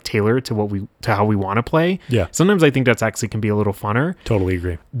of like tailor it to how we want to play. Yeah. Sometimes I think that's actually can be a little funner. Totally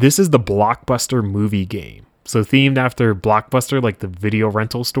agree. This is the Blockbuster movie game. So themed after Blockbuster, like the video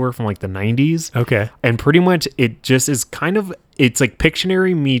rental store from like the 90s. Okay. And pretty much it just is kind of, it's like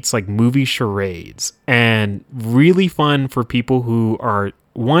Pictionary meets like movie charades, and really fun for people who are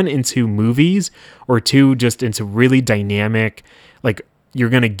 1 into movies, or 2 just into really dynamic, like you're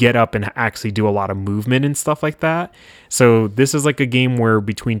going to get up and actually do a lot of movement and stuff like that. So this is like a game where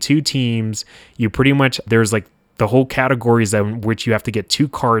between 2 teams, you pretty much, there's like the whole categories in which you have to get 2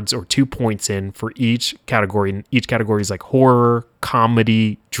 cards or 2 points in for each category. And each category is like horror,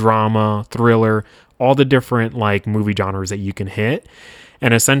 comedy, drama, thriller, all the different like movie genres that you can hit.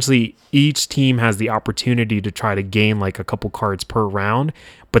 And essentially each team has the opportunity to try to gain like a couple cards per round.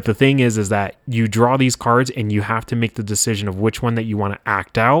 But the thing is that you draw these cards and you have to make the decision of which one that you want to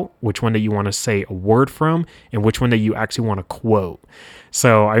act out, which one that you want to say a word from, and which one that you actually want to quote.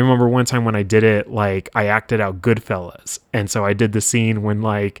 So I remember one time when I did it, like I acted out Goodfellas. And so I did the scene when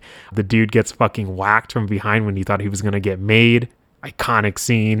like the dude gets fucking whacked from behind when he thought he was going to get made. Iconic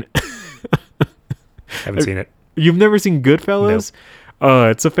scene. Haven't seen it. You've never seen Goodfellas? Nope.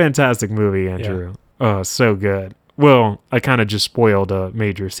 It's a fantastic movie, Andrew. Oh, so good. Well, I kind of just spoiled a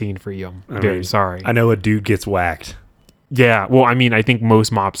major scene for you. I'm very sorry. I know a dude gets whacked. Yeah, well, I mean, I think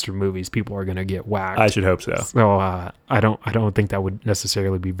most mobster movies, people are gonna get whacked. I should hope so. So I don't think that would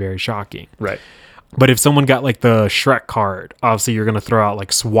necessarily be very shocking. Right. But if someone got like the Shrek card, obviously you're gonna throw out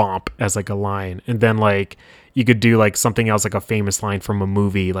like swamp as like a line, and then like you could do like something else, like a famous line from a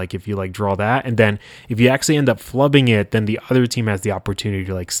movie, like if you like draw that, and then if you actually end up flubbing it, then the other team has the opportunity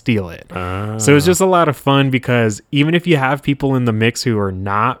to like steal it. So it's just a lot of fun, because even if you have people in the mix who are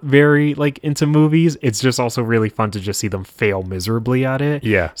not very like into movies, it's just also really fun to just see them fail miserably at it.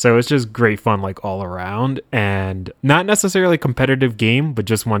 Yeah. So it's just great fun like all around, and not necessarily a competitive game, but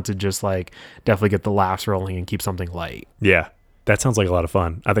just want to just like definitely get the laughs rolling and keep something light. Yeah. That sounds like a lot of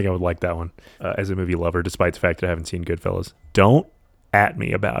fun. I think I would like that one as a movie lover, despite the fact that I haven't seen Goodfellas. Don't at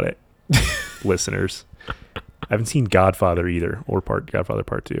me about it, listeners. I haven't seen Godfather either, or Godfather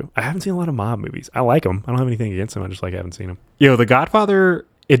Part 2. I haven't seen a lot of mob movies. I like them. I don't have anything against them. I just like haven't seen them. Yo, The Godfather,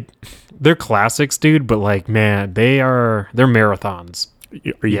 they're classics, dude, but like, man, they're marathons.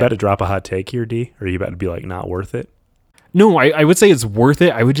 Are you about to drop a hot take here, D? Or are you about to be like, not worth it? No, I would say it's worth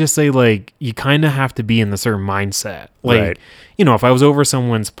it. I would just say, like, you kind of have to be in the certain mindset. Like, Right. You know, if I was over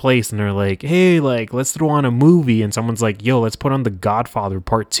someone's place and they're like, hey, like, let's throw on a movie, and someone's like, yo, let's put on The Godfather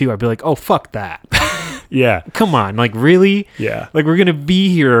Part 2, I'd be like, oh, fuck that. Yeah. Come on, like really? Yeah. Like we're gonna be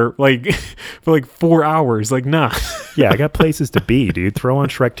here like for like 4 hours. Like nah. Yeah, I got places to be, dude. Throw on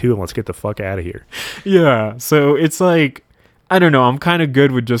Shrek 2 and let's get the fuck out of here. Yeah. So it's like, I don't know. I'm kind of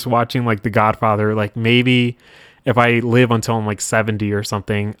good with just watching like The Godfather. Like maybe if I live until I'm like 70 or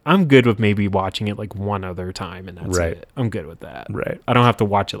something, I'm good with maybe watching it like one other time and that's Right. it. I'm good with that. Right. I don't have to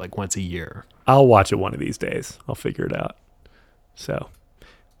watch it like once a year. I'll watch it one of these days. I'll figure it out. So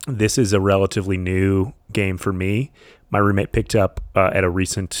this is a relatively new game for me. My roommate picked up at a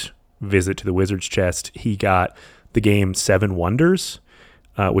recent visit to the Wizard's Chest. He got the game Seven Wonders,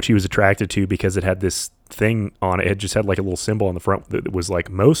 which he was attracted to because it had this thing on it. It just had like a little symbol on the front that was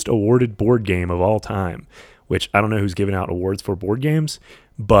like most awarded board game of all time, which I don't know who's giving out awards for board games,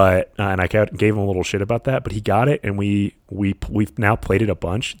 but and I gave him a little shit about that, but he got it, and we've now played it a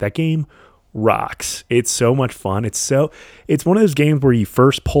bunch. That game rocks. It's so much fun. It's one of those games where you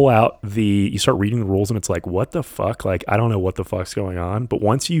first pull out you start reading the rules and it's like, what the fuck? Like, I don't know what the fuck's going on. But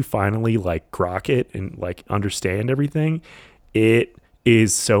once you finally like grok it and like understand everything, it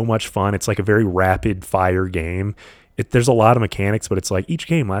is so much fun. It's like a very rapid fire game. There's a lot of mechanics, but it's like each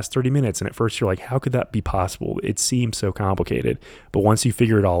game lasts 30 minutes. And at first you're like, how could that be possible? It seems so complicated. But once you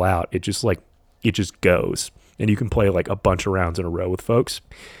figure it all out, it just goes, and you can play like a bunch of rounds in a row with folks.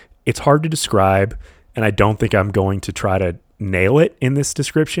 It's hard to describe, and I don't think I'm going to try to nail it in this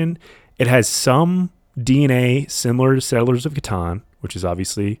description. It has some DNA similar to Settlers of Catan, which is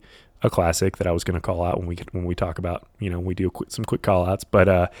obviously a classic that I was going to call out when we talk about, we do some quick call outs, but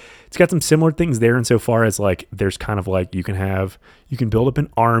it's got some similar things there insofar as like there's kind of like you can build up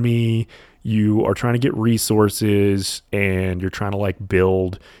an army, you are trying to get resources, and you're trying to like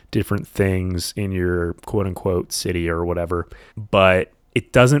build different things in your quote unquote city or whatever, but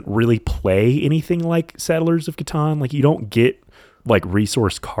it doesn't really play anything like Settlers of Catan. Like you don't get like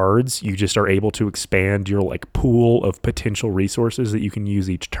resource cards. You just are able to expand your like pool of potential resources that you can use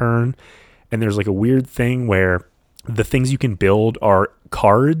each turn. And there's like a weird thing where the things you can build are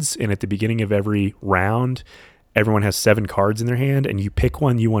cards. And at the beginning of every round, everyone has 7 cards in their hand, and you pick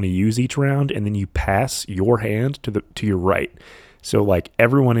one you want to use each round, and then you pass your hand to your right. So like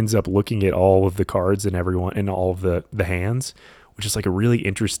everyone ends up looking at all of the cards and all of the hands, which is like a really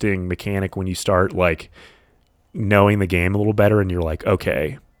interesting mechanic when you start like knowing the game a little better, and you're like,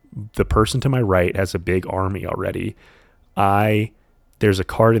 okay, the person to my right has a big army already. There's a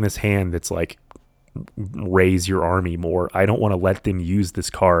card in this hand that's like raise your army more. I don't want to let them use this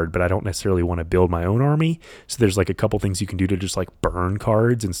card, but I don't necessarily want to build my own army. So there's like a couple things you can do to just like burn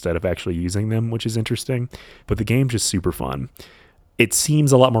cards instead of actually using them, which is interesting. But the game's just super fun. It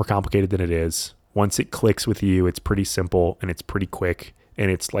seems a lot more complicated than it is. Once it clicks with you, it's pretty simple and it's pretty quick, and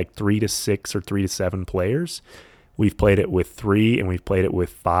it's like 3 to 6 or 3 to 7 players. We've played it with 3 and we've played it with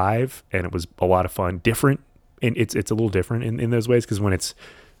 5, and it was a lot of fun. Different, and it's a little different in those ways, because when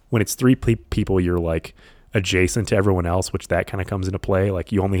it's 3 people, you're like adjacent to everyone else, which that kind of comes into play.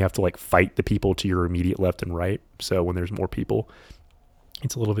 Like you only have to like fight the people to your immediate left and right. So when there's more people,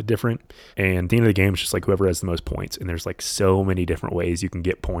 it's a little bit different. And at the end of the game, it's just like whoever has the most points. And there's like so many different ways you can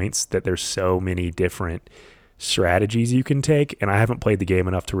get points that there's so many different strategies you can take. And I haven't played the game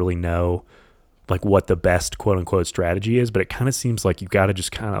enough to really know like what the best quote unquote strategy is, but it kind of seems like you got to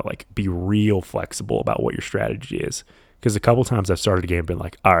just kind of like be real flexible about what your strategy is. Because a couple times I've started a game and been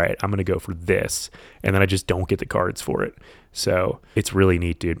like, all right, I'm going to go for this. And then I just don't get the cards for it. So it's really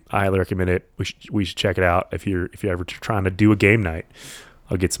neat, dude. I highly recommend it. We should check it out if you're ever trying to do a game night.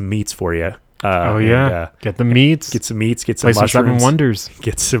 I'll get some meats for you. Get the meats. Get some meats. Get some Play mushrooms. some Seven Wonders.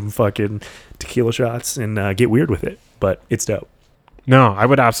 Get some fucking tequila shots and get weird with it. But it's dope. No, I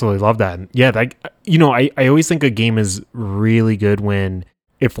would absolutely love that. Yeah, I always think a game is really good when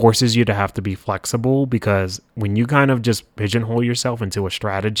it forces you to have to be flexible, because when you kind of just pigeonhole yourself into a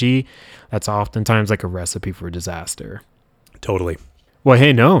strategy, that's oftentimes like a recipe for disaster. Totally. Well,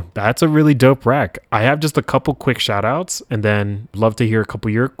 hey, no, that's a really dope rec. I have just a couple quick shout outs, and then love to hear a couple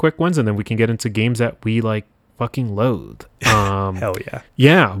of your quick ones, and then we can get into games that we like fucking loathe. Hell yeah.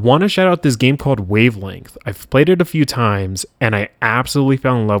 Yeah, want to shout out this game called Wavelength. I've played it a few times, and I absolutely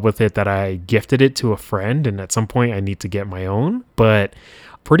fell in love with it that I gifted it to a friend, and at some point I need to get my own. But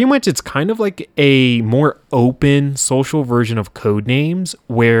pretty much it's kind of like a more open social version of Codenames,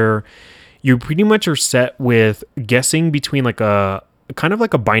 where you pretty much are set with guessing between like a kind of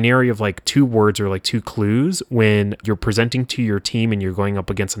like a binary of like 2 words or like 2 clues when you're presenting to your team and you're going up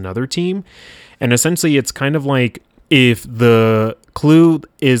against another team. And essentially it's kind of like if the clue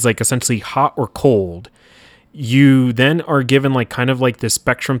is like essentially hot or cold, you then are given like kind of like this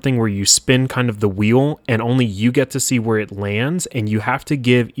spectrum thing where you spin kind of the wheel and only you get to see where it lands, and you have to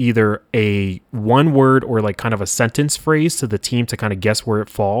give either a one word or like kind of a sentence phrase to the team to kind of guess where it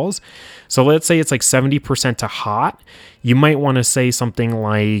falls. So let's say it's like 70% to hot. You might want to say something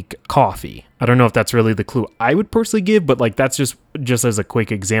like coffee. I don't know if that's really the clue I would personally give, but like that's just as a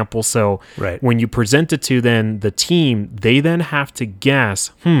quick example. So Right. when you present it to then the team, they then have to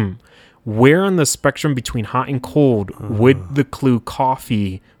guess, where on the spectrum between hot and cold would the clue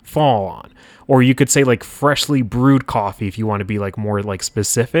coffee fall on? Or you could say like freshly brewed coffee if you want to be like more like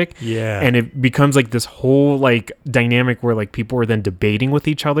specific. Yeah. And it becomes like this whole like dynamic where like people are then debating with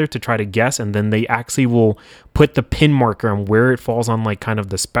each other to try to guess, and then they actually will put the pin marker on where it falls on like kind of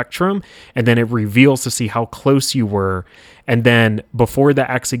the spectrum, and then it reveals to see how close you were. And then before that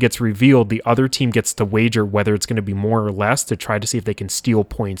actually gets revealed, the other team gets to wager whether it's going to be more or less to try to see if they can steal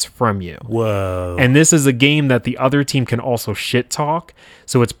points from you. Whoa. And this is a game that the other team can also shit talk.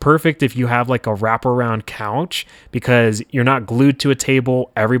 So it's perfect if you have like a wraparound couch, because you're not glued to a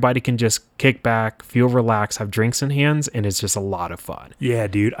table. Everybody can just kick back, feel relaxed, have drinks in hands, and it's just a lot of fun. Yeah,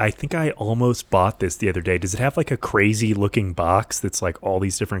 dude. I think I almost bought this the other day. Does it have like a crazy looking box that's like all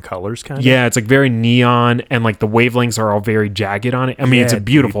these different colors kind of? Yeah, it's like very neon, and like the wavelengths are all very jagged on it. I mean, it's Yeah, a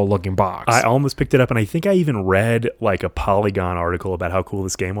beautiful looking box. I almost picked it up, and I think I even read like a Polygon article about how cool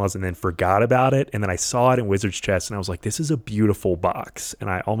this game was and then forgot about it. And then I saw it in Wizard's Chest and I was like, this is a beautiful box. And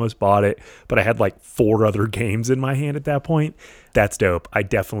I almost bought it, but I had like 4 other games in my hand at that point. That's dope. I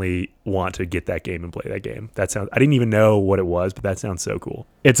definitely want to get that game and play that game. That sounds, I didn't even know what it was, but that sounds so cool.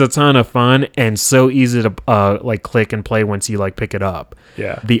 It's a ton of fun and so easy to like click and play once you like pick it up.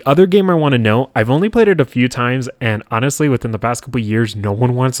 Yeah. The other game I want to know, I've only played it a few times, and honestly, within the past couple of years, no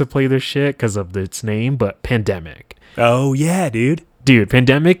one wants to play this shit because of its name, but Pandemic. Oh, yeah, dude. Dude,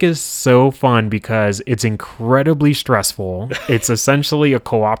 Pandemic is so fun because it's incredibly stressful. It's essentially a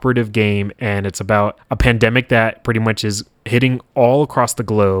cooperative game, and it's about a pandemic that pretty much is hitting all across the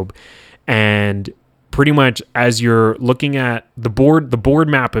globe. And pretty much as you're looking at the board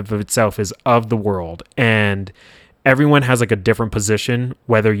map of itself is of the world, and everyone has like a different position,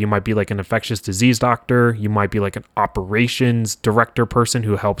 whether you might be like an infectious disease doctor, you might be like an operations director person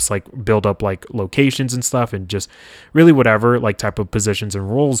who helps like build up like locations and stuff, and just really whatever like type of positions and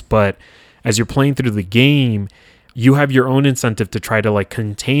roles. But as you're playing through the game, you have your own incentive to try to like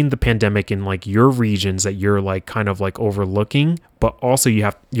contain the pandemic in like your regions that you're like kind of like overlooking, but also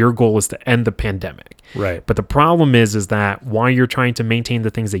your goal is to end the pandemic. Right. But the problem is that while you're trying to maintain the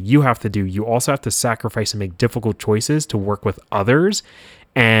things that you have to do, you also have to sacrifice and make difficult choices to work with others.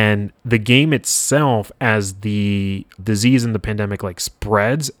 And the game itself, as the disease and the pandemic like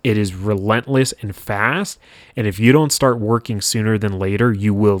spreads, it is relentless and fast. And if you don't start working sooner than later,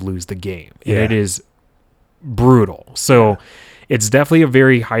 you will lose the game. And Yeah. it is brutal. So it's definitely a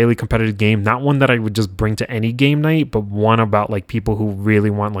very highly competitive game, not one that I would just bring to any game night, but one about like people who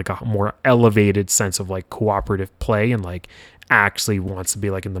really want like a more elevated sense of like cooperative play and like actually wants to be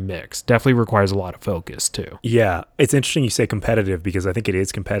like in the mix. Definitely requires a lot of focus too. Yeah, it's interesting you say competitive, because I think it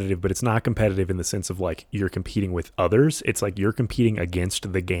is competitive, but it's not competitive in the sense of like you're competing with others. It's like you're competing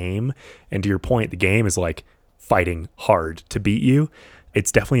against the game. And to your point, the game is like fighting hard to beat you. It's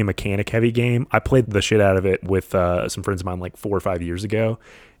definitely a mechanic heavy game. I played the shit out of it with some friends of mine like 4 or 5 years ago.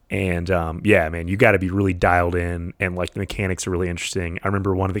 And yeah, man, you got to be really dialed in, and like the mechanics are really interesting. I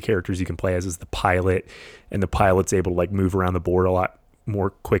remember one of the characters you can play as is the pilot, and the pilot's able to like move around the board a lot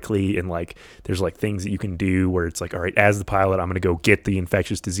more quickly, and like there's like things that you can do where it's like, all right, as the pilot, I'm going to go get the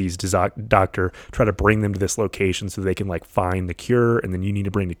infectious disease doctor, try to bring them to this location so they can like find the cure, and then you need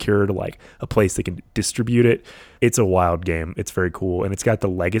to bring the cure to like a place that can distribute it. It's a wild game. It's very cool, and it's got the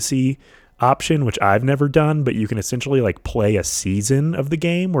legacy option, which I've never done, but you can essentially like play a season of the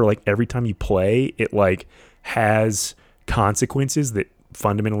game where like every time you play, it like has consequences that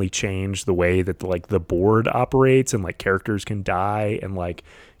fundamentally change the way that the board operates, and like characters can die, and like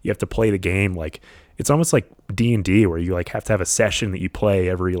you have to play the game like it's almost like D&D, where you like have to have a session that you play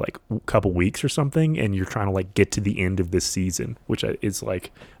every like couple weeks or something, and you're trying to like get to the end of this season, which is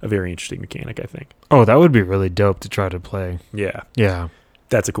like a very interesting mechanic, I think. Oh, that would be really dope to try to play. Yeah,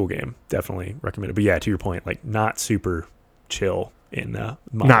 That's a cool game. Definitely recommend it. But yeah, to your point, like not super chill in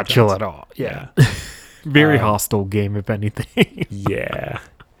not chill at all. Yeah. Very hostile game, if anything. Yeah.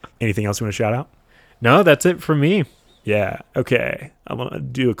 Anything else you want to shout out? No, that's it for me. Yeah. Okay. I'm going to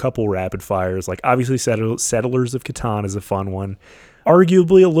do a couple rapid fires. Like obviously Settlers of Catan is a fun one.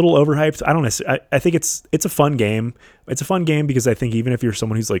 Arguably a little overhyped. I don't know. I think it's a fun game. It's a fun game because I think even if you're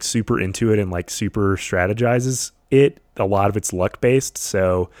someone who's like super into it and like super strategizes it, a lot of it's luck based.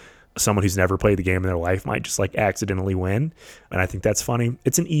 So someone who's never played the game in their life might just like accidentally win. And I think that's funny.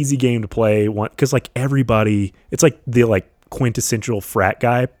 It's an easy game to play because like everybody, it's like the like quintessential frat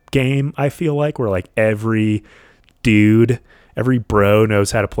guy game, I feel like, where like every bro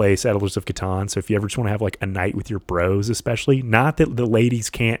knows how to play Settlers of Catan. So if you ever just want to have like a night with your bros, especially, not that the ladies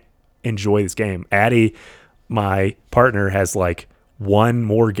can't enjoy this game. Addie, my partner, has like won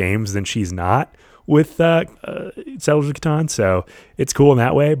more games than she's not with Settlers of Catan, so it's cool in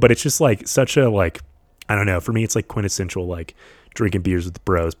that way. But it's just like such a like, I don't know, for me it's like quintessential like drinking beers with the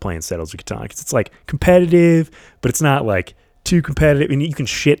bros playing Settlers of Catan, because it's like competitive, but it's not like too competitive, and you can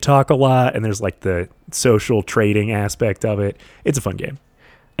shit talk a lot, and there's like the social trading aspect of it. It's a fun game.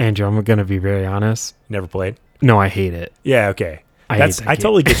 Andrew, I'm gonna be very honest. Never played? No, I hate it. Yeah, okay. I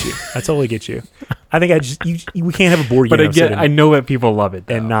totally get you. I totally get you. I think we can't have a board game. But I know that people love it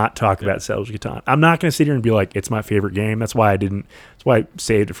though. And not talk about Settlers of Catan. I'm not going to sit here and be like, it's my favorite game. That's why I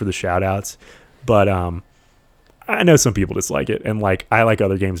saved it for the shout outs. But I know some people dislike it, and like I like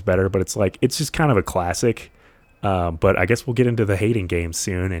other games better, but it's like it's just kind of a classic. But I guess we'll get into the hating games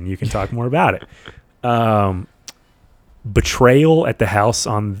soon, and you can talk more about it. Betrayal at the House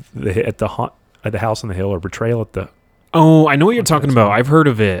on the House on the Hill, or Betrayal at the... Oh, I know what you're talking about. I've heard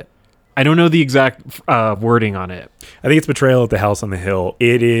of it. I don't know the exact wording on it. I think it's Betrayal at the House on the Hill.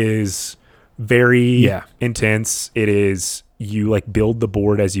 It is very intense. It is, you like build the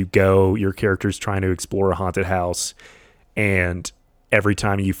board as you go. Your character's trying to explore a haunted house, and every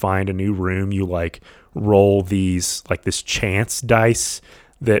time you find a new room, you like roll these like this chance dice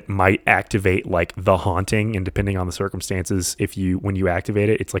that might activate like the haunting, and depending on the circumstances, when you activate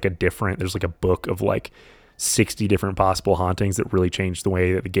it, it's like there's like a book of like 60 different possible hauntings that really change the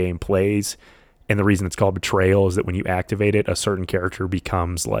way that the game plays. And the reason it's called Betrayal is that when you activate it, a certain character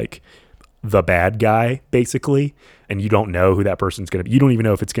becomes like the bad guy, basically, and you don't know who that person's going to be. You don't even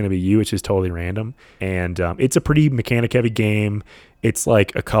know if it's going to be you. It's just totally random. And it's a pretty mechanic heavy game. It's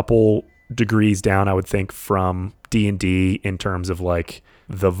like a couple degrees down, I would think, from D&D in terms of like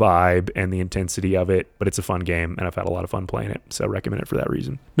the vibe and the intensity of it, but it's a fun game, and I've had a lot of fun playing it, so recommend it for that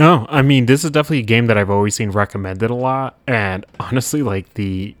reason. No, I mean, this is definitely a game that I've always seen recommended a lot, and honestly, like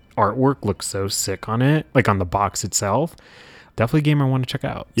the artwork looks so sick on it, like on the box itself. Definitely a game I want to check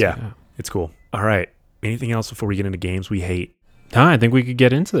out. So, yeah, it's cool. All right, anything else before we get into games we hate? No, I think we could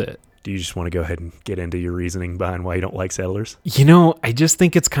get into it. Do you just want to go ahead and get into your reasoning behind why you don't like Settlers? You know, I just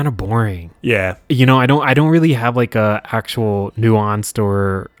think it's kind of boring. Yeah. You know, I don't really have like a actual nuanced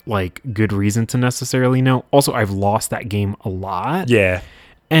or like good reason to necessarily know. Also, I've lost that game a lot. Yeah.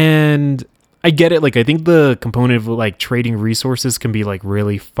 And I get it. Like, I think the component of like trading resources can be like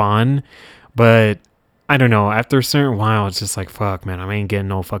really fun, but I don't know. After a certain while, it's just like, fuck, man, I ain't getting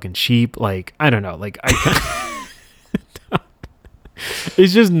no fucking sheep. Like, I don't know. Like,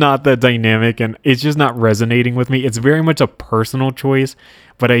 it's just not that dynamic, and it's just not resonating with me. It's very much a personal choice,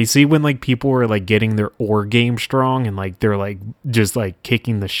 but I see when like people are like getting their ore game strong, and like they're like just like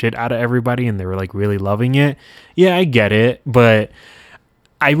kicking the shit out of everybody, and they're like really loving it. Yeah, I get it, but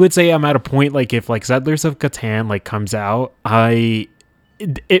I would say I'm at a point like if like Settlers of Catan like comes out,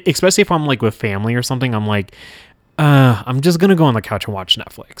 especially if I'm like with family or something, I'm like, I'm just gonna go on the couch and watch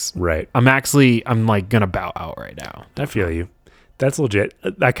Netflix. Right. I'm like gonna bow out right now. I feel you. That's legit.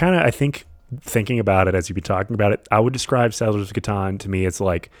 I think thinking about it as you've been talking about it, I would describe Settlers of Catan to me as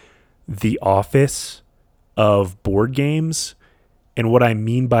like the Office of board games. And what I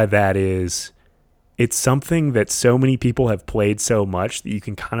mean by that is it's something that so many people have played so much that you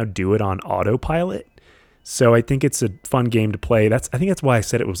can kind of do it on autopilot. So I think it's a fun game to play. I think that's why I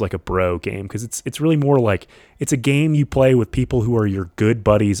said it was like a bro game, because it's really more like it's a game you play with people who are your good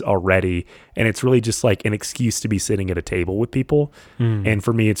buddies already, and it's really just like an excuse to be sitting at a table with people. And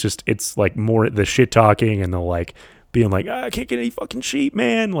for me, it's like more the shit talking and the like being like, I can't get any fucking sheep,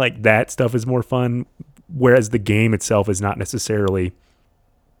 man. Like that stuff is more fun, whereas the game itself is not necessarily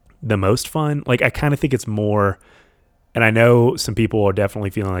the most fun. Like I kind of think it's more, and I know some people are definitely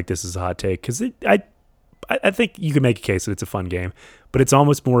feeling like this is a hot take, because I think you can make a case that it's a fun game, but it's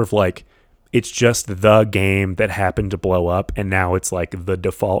almost more of like it's just the game that happened to blow up, and now it's like the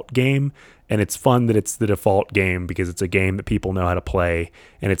default game, and it's fun that it's the default game because it's a game that people know how to play,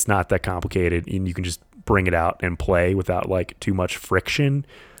 and it's not that complicated, and you can just bring it out and play without like too much friction.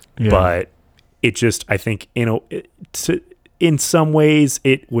 Yeah. But it just, I think, in some ways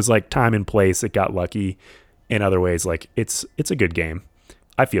it was like time and place. It got lucky. In other ways, like it's a good game.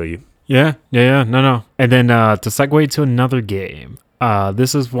 I feel you. Yeah. No. And then to segue to another game,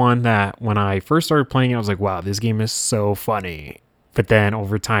 this is one that when I first started playing it, I was like, wow, this game is so funny. But then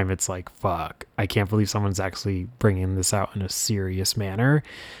over time, it's like, fuck, I can't believe someone's actually bringing this out in a serious manner,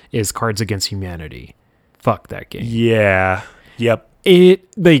 is Cards Against Humanity. Fuck that game. Yeah. Yep.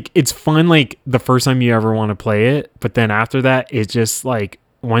 It's fun, like, the first time you ever want to play it. But then after that, it's just, like,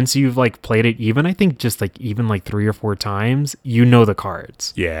 once you've, like, played it, even 3 or 4 times, you know the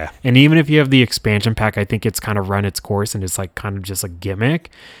cards. Yeah. And even if you have the expansion pack, I think it's kind of run its course and it's, like, kind of just a gimmick.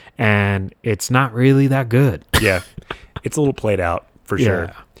 And it's not really that good. Yeah. It's a little played out for sure.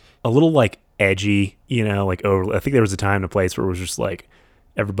 Yeah. A little like edgy, like over. I think there was a time and a place where it was just like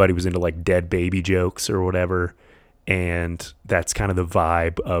everybody was into like dead baby jokes or whatever, and that's kind of the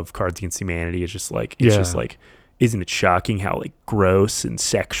vibe of Cards Against Humanity. It's just like isn't it shocking how like gross and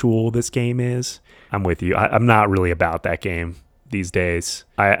sexual this game is? I'm with you. I'm not really about that game these days.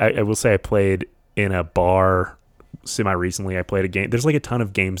 I will say I played in a bar semi recently. I played a game. There's like a ton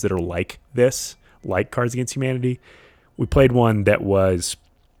of games that are like this, like Cards Against Humanity. We played one that was,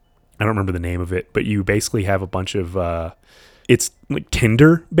 I don't remember the name of it, but you basically have a bunch of, it's like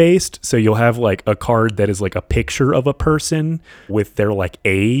Tinder based. So you'll have like a card that is like a picture of a person with their like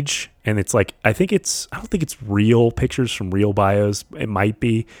age. And it's like, I don't think it's real pictures from real bios. It might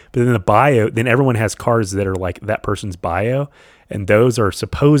be, but then the bio, then everyone has cards that are like that person's bio. And those are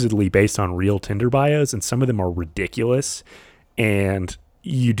supposedly based on real Tinder bios. And some of them are ridiculous. And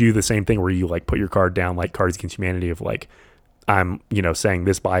you do the same thing where you like put your card down like Cards Against Humanity of like, I'm, saying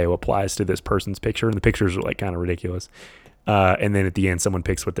this bio applies to this person's picture, and the pictures are like kind of ridiculous. And then at the end, someone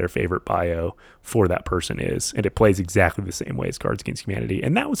picks what their favorite bio for that person is, and it plays exactly the same way as Cards Against Humanity.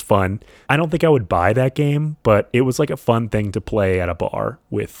 And that was fun. I don't think I would buy that game, but it was like a fun thing to play at a bar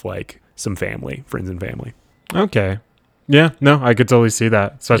with like some friends and family. Okay. Yeah, no, I could totally see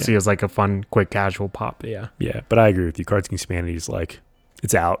that, especially as like a fun, quick, casual pop. Yeah. Yeah, but I agree with you. Cards Against Humanity is like,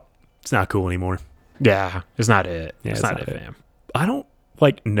 it's out. It's not cool anymore. Yeah, it's not it. Yeah, it's not it, fam. I don't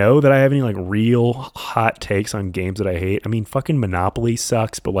like know that I have any like real hot takes on games that I hate. I mean, fucking Monopoly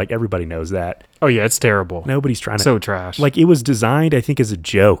sucks, but like everybody knows that. Oh yeah, it's terrible. Nobody's trying to. So trash. Like it was designed, I think, as a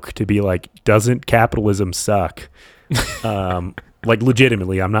joke to be like, doesn't capitalism suck? Like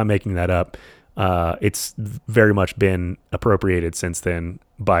legitimately, I'm not making that up. It's very much been appropriated since then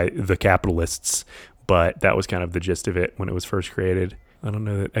by the capitalists, but that was kind of the gist of it when it was first created. I don't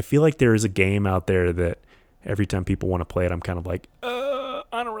know that. I feel like there is a game out there that every time people want to play it, I'm kind of like,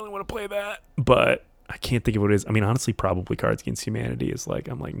 I don't really want to play that, but I can't think of what it is. I mean, honestly, probably Cards Against Humanity is like,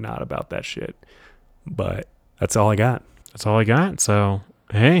 I'm like not about that shit, but that's all I got. That's all I got. So,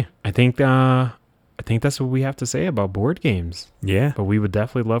 hey, I think that's what we have to say about board games. Yeah. But we would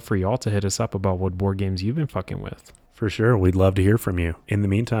definitely love for y'all to hit us up about what board games you've been fucking with. For sure. We'd love to hear from you. In the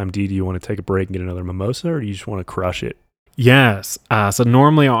meantime, Dee, do you want to take a break and get another mimosa, or do you just want to crush it? Yes. So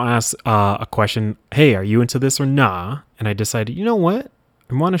normally I'll ask a question, hey, are you into this or nah? And I decided, you know what?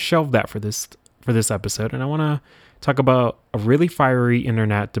 I want to shelve that for this episode. And I want to talk about a really fiery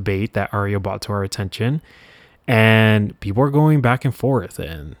internet debate that Aria brought to our attention. And people are going back and forth.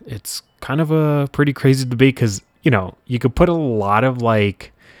 And it's kind of a pretty crazy debate because, you could put a lot of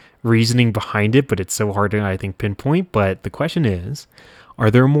like reasoning behind it, but it's so hard to, I think, pinpoint. But the question is,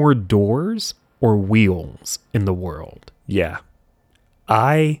 are there more doors or wheels in the world? Yeah.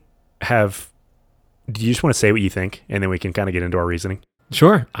 Do you just want to say what you think, and then we can kind of get into our reasoning?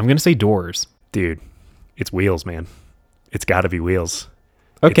 Sure. I'm going to say doors. Dude, it's wheels, man. It's got to be wheels.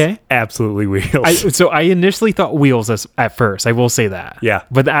 Okay. It's absolutely wheels. So I initially thought wheels at first. I will say that. Yeah.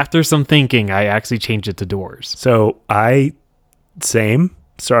 But after some thinking, I actually changed it to doors. So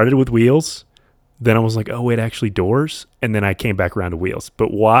started with wheels. Then I was like, oh, wait, actually doors. And then I came back around to wheels.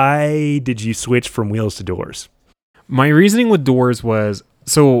 But why did you switch from wheels to doors? My reasoning with doors was,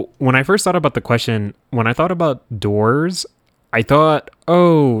 so when I first thought about the question, when I thought about doors, I thought,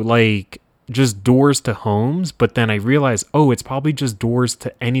 oh, like just doors to homes. But then I realized, oh, it's probably just doors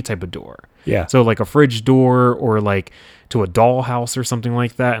to any type of door. Yeah. So like a fridge door or like to a dollhouse or something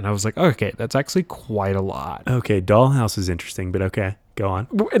like that. And I was like, okay, that's actually quite a lot. Okay, dollhouse is interesting, but okay, go on.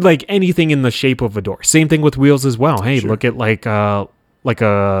 Like anything in the shape of a door. Same thing with wheels as well. Hey, Sure. Look at like a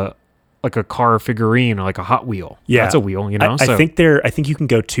car figurine or like a Hot Wheel. Yeah, that's a wheel. I think you can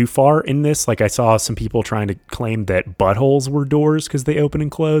go too far in this. Like I saw some people trying to claim that buttholes were doors because they open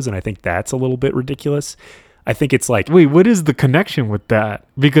and close, and I think that's a little bit ridiculous. I think it's like, wait, what is the connection with that?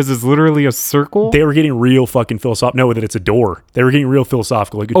 Because it's literally a circle. They were getting real fucking philosophical. No, that it's a door. They were getting real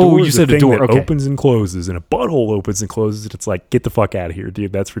philosophical. Like a door you is said a a thing door. that Okay. opens and closes, and a butthole opens and closes. It's like, get the fuck out of here,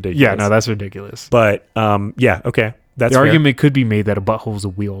 dude. That's ridiculous. Yeah, no, that's ridiculous. But yeah, okay, that's the fair. argument could be made that a butthole is a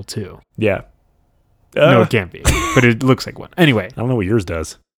wheel too. Yeah. No, it can't be, but it looks like one. Anyway, I don't know what yours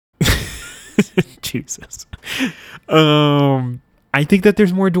does. Jesus. I think that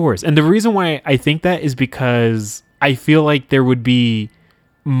there's more doors. And the reason why I think that is because I feel like there would be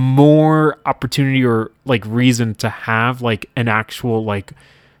more opportunity or like reason to have like an actual like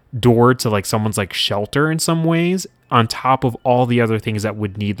door to like someone's like shelter in some ways, on top of all the other things that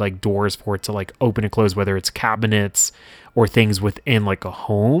would need like doors for it to like open and close, whether it's cabinets or things within like a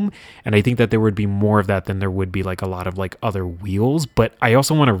home. And I think that there would be more of that than there would be like a lot of like other wheels. But I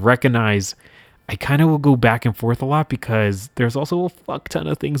also want to recognize I kind of will go back and forth a lot, because there's also a fuck ton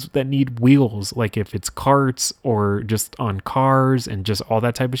of things that need wheels, like if it's carts or just on cars and just all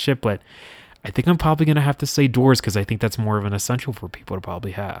that type of shit. But I think I'm probably going to have to say doors, because I think that's more of an essential for people to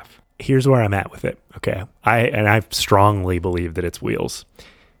probably have. Here's where I'm at with it. Okay. I strongly believe that it's wheels.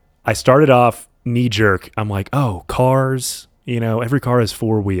 I started off knee jerk. I'm like, oh, cars, every car has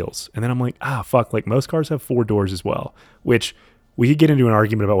 4 wheels. And then I'm like, fuck, like most cars have 4 doors as well, which we could get into an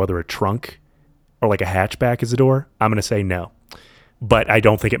argument about whether a trunk or like a hatchback is a door. I'm going to say no, but I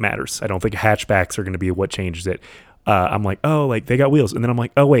don't think it matters. I don't think hatchbacks are going to be what changes it. I'm like, oh, like they got wheels. And then I'm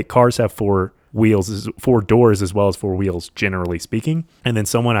like, oh wait, cars have 4 wheels, 4 doors as well as 4 wheels, generally speaking. And then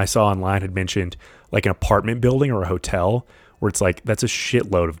someone I saw online had mentioned like an apartment building or a hotel where it's like, that's a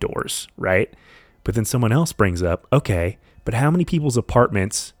shitload of doors, right? But then someone else brings up, okay, but how many people's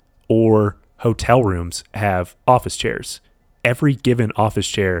apartments or hotel rooms have office chairs? Every given office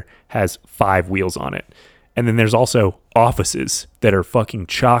chair has 5 wheels on it. And then there's also offices that are fucking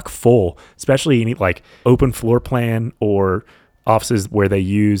chock full, especially in like open floor plan or offices where they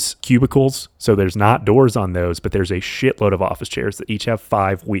use cubicles. So there's not doors on those, but there's a shitload of office chairs that each have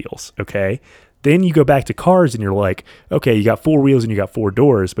 5 wheels. Okay. Then you go back to cars and you're like, okay, you got 4 wheels and you got 4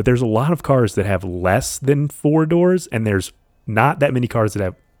 doors, but there's a lot of cars that have less than 4 doors. And there's not that many cars that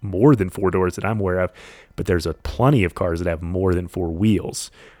have more than 4 doors that I'm aware of, but there's a plenty of cars that have more than 4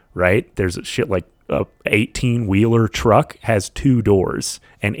 wheels, right? There's shit like a 18-wheeler truck has 2 doors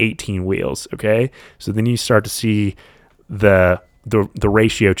and 18 wheels, okay? So then you start to see the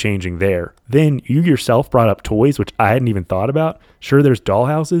ratio changing there. Then you yourself brought up toys, which I hadn't even thought about. Sure, there's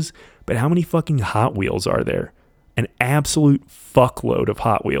dollhouses, but how many fucking Hot Wheels are there? An absolute fuckload of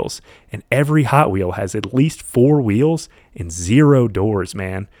Hot Wheels. And every Hot Wheel has at least 4 wheels and 0 doors,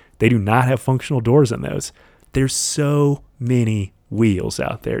 man. They do not have functional doors in those. There's so many wheels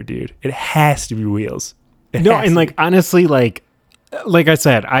out there, dude. It has to be wheels. And like honestly, like I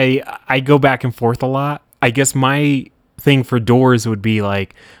said, I go back and forth a lot. I guess my thing for doors would be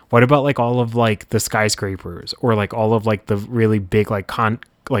like, what about like all of like the skyscrapers or like all of like the really big like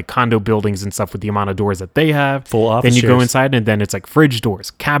condo buildings and stuff with the amount of doors that they have. Full office Then you chairs. go inside and then it's like fridge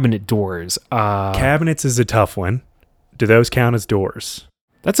doors, cabinet doors. Cabinets is a tough one. Do those count as doors?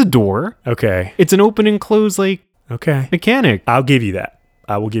 That's a door. Okay. It's an open and close like Okay. mechanic. I'll give you that.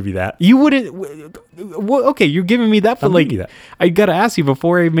 I will give you that. You wouldn't. Well, okay, you're giving me that, but I'll like, give you that. I gotta ask you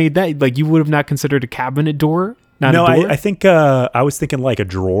before I made that. Like, you would have not considered a cabinet door, not No, a door. I think I was thinking like a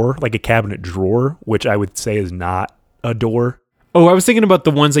drawer, like a cabinet drawer, which I would say is not a door. Oh, I was thinking about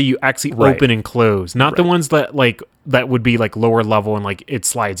the ones that you actually Right. open and close, not the Right. ones that like that would be like lower level and like it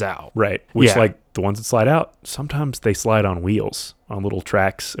slides out. Right. Which Yeah. like the ones that slide out, sometimes they slide on wheels, on little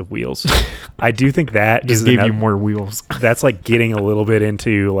tracks of wheels. I do think that Just is gave you another- more wheels. that's like getting a little bit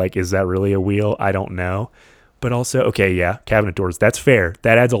into like, is that really a wheel? I don't know. But also, okay, yeah, cabinet doors. That's fair.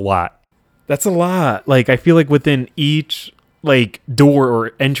 That adds a lot. That's a lot. Like, I feel like within each like door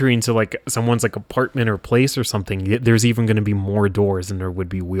or entry into like someone's like apartment or place or something, there's even going to be more doors than there would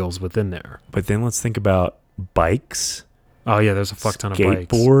be wheels within there. But then let's think about bikes, Oh yeah, there's a fuck ton of bikes.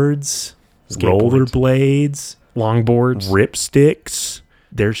 skateboards, Skateboards. rollerblades, Longboards. ripsticks.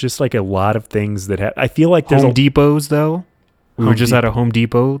 There's just like a lot of things that have. I feel like there's Home Depots though. We were Home just at a Home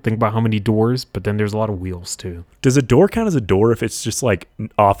Depot. Think about how many doors, but then there's a lot of wheels too. Does a door count as a door if it's just like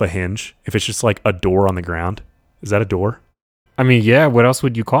off a hinge? If it's just like a door on the ground, is that a door? I mean, yeah, what else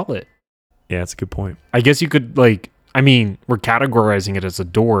would you call it? Yeah, that's a good point. I guess you could like, I mean, we're categorizing it as a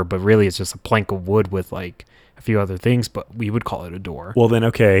door, but really it's just a plank of wood with like a few other things, but we would call it a door. Well, then,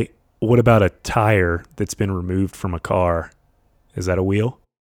 okay. What about a tire that's been removed from a car? Is that a wheel?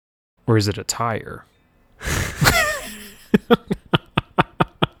 Or is it a tire?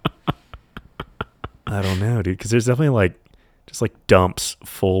 I don't know, dude. Because there's definitely like just like dumps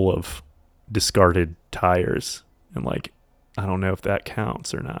full of discarded tires, and like I don't know if that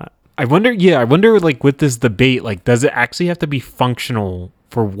counts or not. I wonder like with this debate, like does it actually have to be functional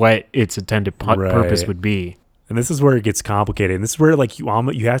for what its intended purpose Right. would be? And this is where it gets complicated. And this is where like you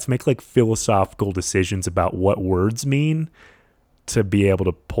have to make like philosophical decisions about what words mean to be able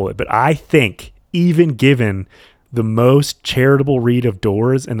to pull it. But I think even given the most charitable read of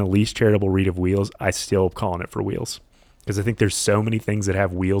doors and the least charitable read of wheels, I still calling it for wheels. because I think there's so many things that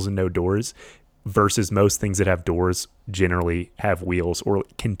have wheels and no doors versus most things that have doors generally have wheels or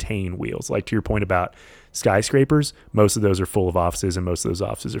contain wheels. Like to your point about skyscrapers, most of those are full of offices and most of those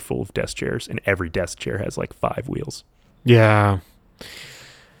offices are full of desk chairs, and every desk chair has like 5 wheels. Yeah.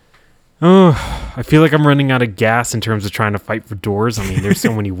 Oh, I feel like I'm running out of gas in terms of trying to fight for doors. I mean, there's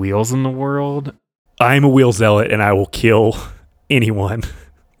so many wheels in the world. I'm a wheel zealot and I will kill anyone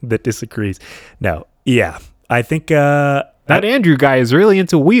that disagrees. No. Yeah. I think that Andrew guy is really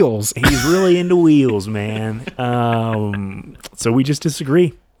into wheels. He's really into wheels, man. So we just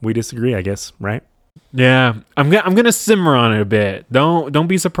disagree. We disagree, I guess, right? Yeah, I'm gonna simmer on it a bit. Don't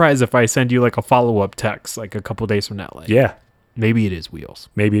be surprised if I send you like a follow-up text like a couple days from now. Like, yeah, maybe it is wheels.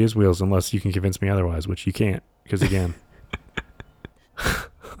 Maybe it is wheels, unless you can convince me otherwise, which you can't, because again.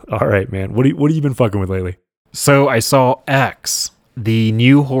 All right, man. What have you been fucking with lately? So I saw X, the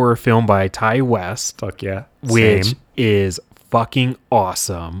new horror film by Ty West. Fuck yeah. Which is fucking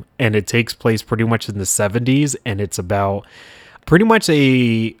awesome. And it takes place pretty much in the 70s. And it's about pretty much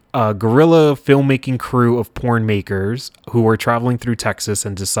a guerrilla filmmaking crew of porn makers who are traveling through Texas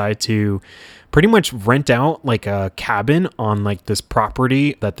and decide to pretty much rent out like a cabin on like this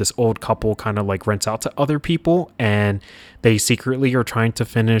property that this old couple kind of like rents out to other people. And they secretly are trying to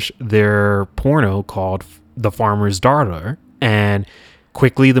finish their porno called The Farmer's Daughter. And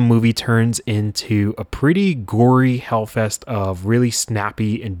quickly the movie turns into a pretty gory hellfest of really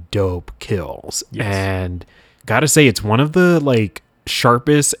snappy and dope kills. Yes. And gotta say, it's one of the like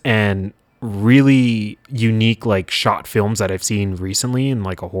sharpest and really unique like shot films that I've seen recently in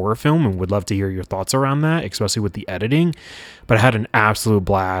like a horror film, and would love to hear your thoughts around that, especially with the editing. But I had an absolute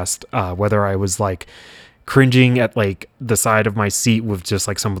blast, whether I was like cringing at like the side of my seat with just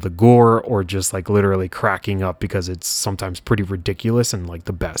like some of the gore, or just like literally cracking up because it's sometimes pretty ridiculous in like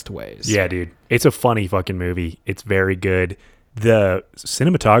the best ways. Yeah, dude. It's a funny fucking movie. It's very good. The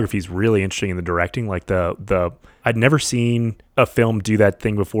cinematography is really interesting in the directing. Like the I'd never seen a film do that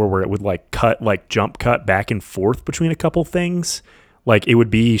thing before where it would like jump cut back and forth between a couple things. Like it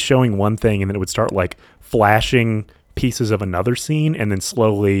would be showing one thing and then it would start like flashing pieces of another scene, and then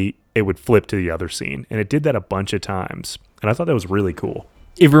slowly it would flip to the other scene. And it did that a bunch of times. And I thought that was really cool.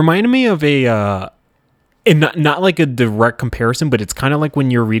 It reminded me of and not like a direct comparison, but it's kind of like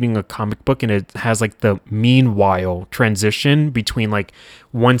when you're reading a comic book and it has like the meanwhile transition between like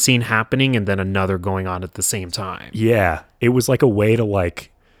one scene happening and then another going on at the same time. Yeah. It was like a way to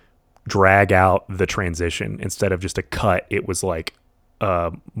like drag out the transition instead of just a cut. It was like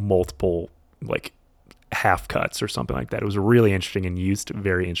multiple like half cuts or something like that. It was really interesting and used a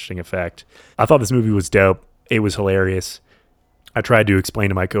very interesting effect. I thought this movie was dope. It was hilarious. I tried to explain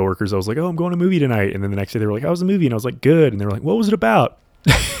to my coworkers, I was like, oh, I'm going to a movie tonight. And then the next day they were like, how was the movie? And I was like, good. And they were like, what was it about?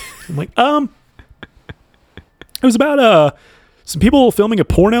 I'm like, it was about some people filming a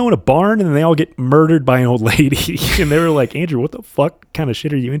porno in a barn, and then they all get murdered by an old lady. And they were like, Andrew, what the fuck kind of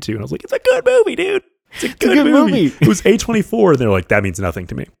shit are you into? And I was like, it's a good movie, dude. It's a good movie. It was A24. And they're like, that means nothing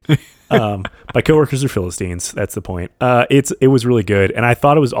to me. My coworkers are Philistines. That's the point. It was really good. And I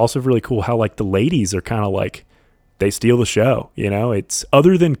thought it was also really cool how like the ladies are kind of like, they steal the show, you know. It's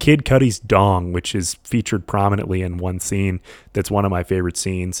other than Kid Cudi's dong, which is featured prominently in one scene. That's one of my favorite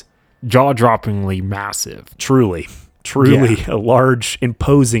scenes. Jaw-droppingly massive. Truly yeah. A large,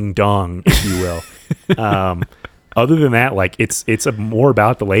 imposing dong, if you will. Other than that, like it's more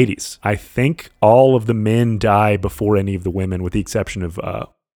about the ladies. I think all of the men die before any of the women, with the exception of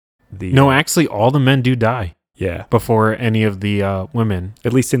No, actually, all the men do die. Yeah, before any of the women.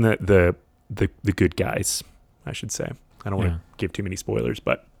 At least in the good guys, I should say. I don't want to give too many spoilers,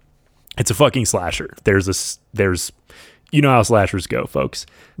 but it's a fucking slasher. There's you know how slashers go, folks.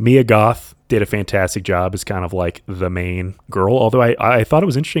 Mia Goth did a fantastic job as kind of like the main girl. Although I thought it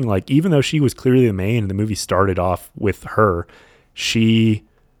was interesting, like even though she was clearly the main and the movie started off with her,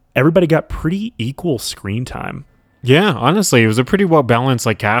 everybody got pretty equal screen time. Yeah, honestly, it was a pretty well balanced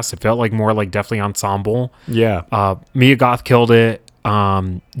like cast. It felt like more like definitely ensemble. Yeah. Mia Goth killed it.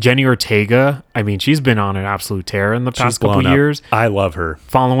 Jenny Ortega, I mean, she's been on an absolute tear in the past couple years. I love her.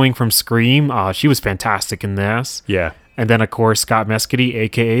 Following from Scream, she was fantastic in this. Yeah. And then, of course, Scott Mescudi,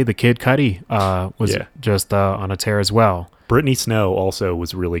 a.k.a. the Kid Cudi, was just on a tear as well. Brittany Snow also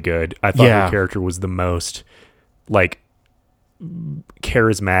was really good. I thought her character was the most, like,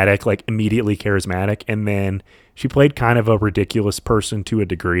 charismatic, like, immediately charismatic. And then she played kind of a ridiculous person to a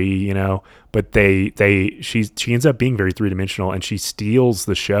degree, you know, but she ends up being very three-dimensional, and she steals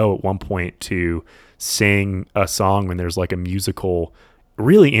the show at one point to sing a song when there's, like, a musical,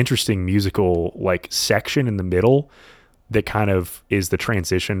 really interesting musical, like, section in the middle that kind of is the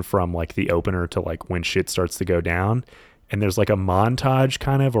transition from like the opener to like when shit starts to go down. and there's like a montage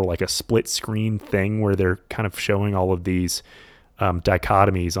kind of, or like a split screen thing where they're kind of showing all of these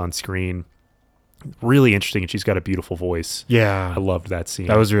dichotomies on screen. Really interesting, and she's got a beautiful voice. Yeah. I loved that scene.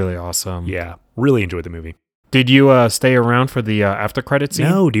 That was really awesome. Yeah, really enjoed the movie. Did you stay around for the after credit scene?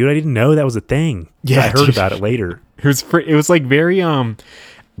 No, dude, I didn't know that was a thing. Yeah, I heard about it later. It was like very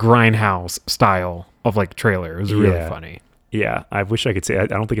Grindhouse style of like trailer. It was really funny. Yeah, I wish I could say. I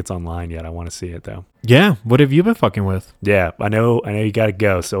don't think it's online yet. I want to see it though. Yeah, what have you been fucking with? Yeah, I know you got to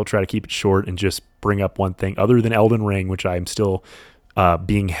go, so I'll try to keep it short and just bring up one thing other than Elden Ring, which I'm still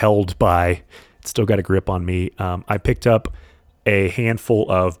being held by. It's still got a grip on me. I picked up a handful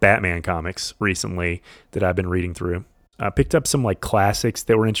of Batman comics recently that I've been reading through. I picked up some like classics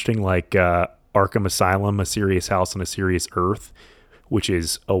that were interesting, like Arkham Asylum, A Serious House on a Serious Earth, which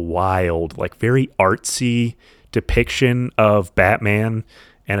is a wild, like very artsy depiction of Batman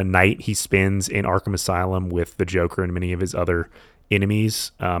and a night he spends in Arkham Asylum with the Joker and many of his other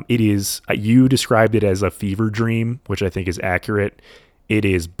enemies. It is, you described it as a fever dream, which I think is accurate. It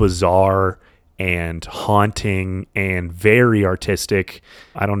is bizarre and haunting and very artistic.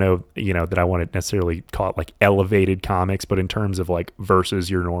 I don't know, that I want to necessarily call it like elevated comics, but in terms of like versus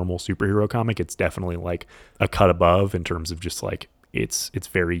your normal superhero comic, it's definitely like a cut above in terms of just like, it's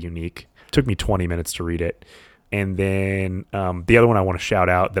very unique. It took me 20 minutes to read it. And then the other one I want to shout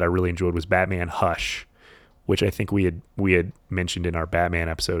out that I really enjoyed was Batman Hush, which I think we had mentioned in our Batman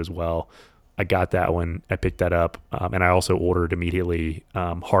episode as well. I got that one. I picked that up. And I also ordered immediately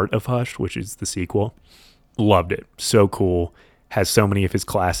Heart of Hush, which is the sequel. Loved it. So cool. Has so many of his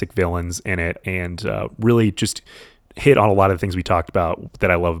classic villains in it, and really just hit on a lot of the things we talked about that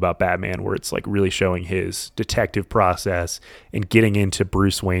I love about Batman, where it's like really showing his detective process and getting into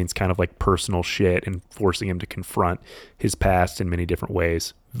Bruce Wayne's kind of like personal shit and forcing him to confront his past in many different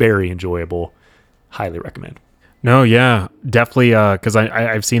ways. Very enjoyable. Highly recommend. No, yeah, definitely. Because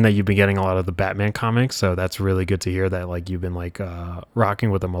I've seen that you've been getting a lot of the Batman comics, so that's really good to hear that like you've been like rocking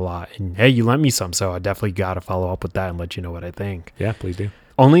with them a lot. And hey, you lent me some, so I definitely got to follow up with that and let you know what I think. Yeah, please do.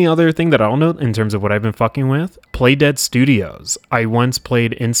 Only other thing that I'll note in terms of what I've been fucking with, Playdead Studios. I once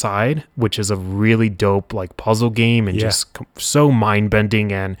played Inside, which is a really dope like puzzle game and just so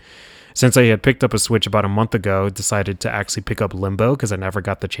mind-bending. And since I had picked up a Switch about a month ago, decided to actually pick up Limbo because I never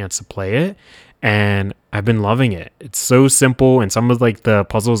got the chance to play it. And I've been loving it. It's so simple, and some of like the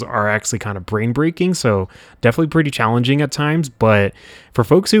puzzles are actually kind of brain breaking, so definitely pretty challenging at times. But for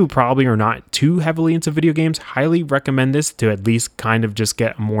folks who probably are not too heavily into video games, highly recommend this to at least kind of just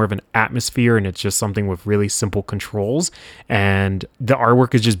get more of an atmosphere. And it's just something with really simple controls, and the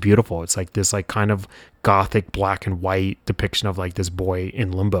artwork is just beautiful. It's like this like kind of gothic black and white depiction of like this boy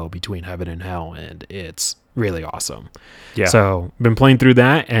in limbo between heaven and hell, and it's really awesome. Yeah. So been playing through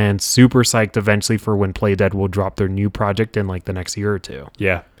that and super psyched eventually for when Playdead will drop their new project in like the next year or two.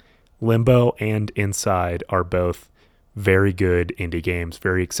 Yeah. Limbo and Inside are both very good indie games,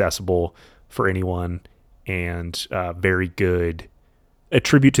 very accessible for anyone, and very good. A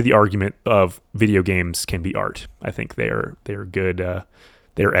tribute to the argument of video games can be art. I think they're good.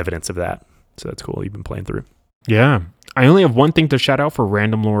 They're evidence of that. So that's cool. You've been playing through. Yeah. I only have one thing to shout out for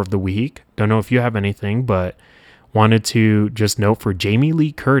Random Lore of the Week. Don't know if you have anything, but wanted to just note for Jamie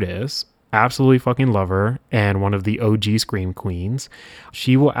Lee Curtis, absolutely fucking love her, and one of the OG Scream Queens.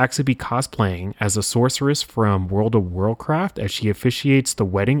 She will actually be cosplaying as a sorceress from World of Warcraft as she officiates the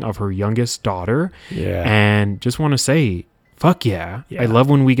wedding of her youngest daughter. Yeah. And just want to say, fuck yeah. I love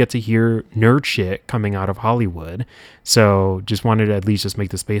when we get to hear nerd shit coming out of Hollywood. So just wanted to at least just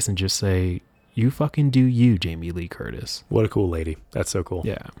make the space and just say, you fucking do you, Jamie Lee Curtis. What a cool lady. That's so cool.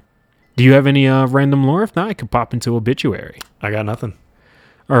 Yeah. Do you have any random lore? If not, I could pop into obituary. I got nothing.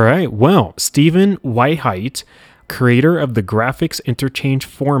 All right. Well, Stephen Whitehite, creator of the graphics interchange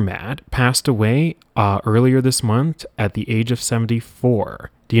format, passed away earlier this month at the age of 74.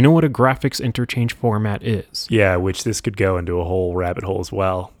 Do you know what a graphics interchange format is? Yeah, which this could go into a whole rabbit hole as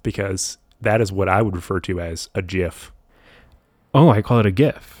well, because that is what I would refer to as a GIF. Oh, I call it a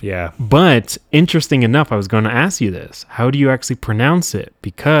GIF. Yeah. But interesting enough, I was going to ask you this. How do you actually pronounce it?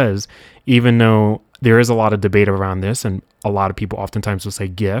 Because even though there is a lot of debate around this, and a lot of people oftentimes will say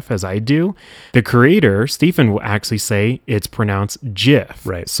GIF, as I do, the creator, Stephen, will actually say it's pronounced GIF.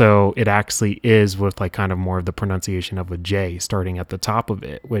 Right. So it actually is with like kind of more of the pronunciation of a J starting at the top of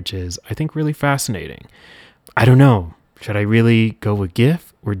it, which is, I think, really fascinating. I don't know. Should I really go with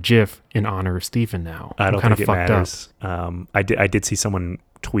GIF or GIF in honor of Stephen now? I don't think it matters. I did see someone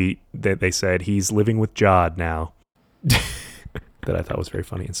tweet that they said he's living with Jod now. That I thought was very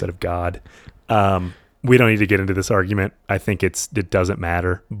funny instead of God. We don't need to get into this argument. I think it doesn't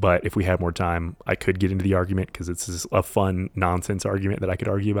matter. But if we had more time, I could get into the argument because it's just a fun nonsense argument that I could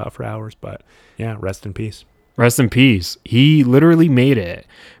argue about for hours. But yeah, rest in peace. Rest in peace. He literally made it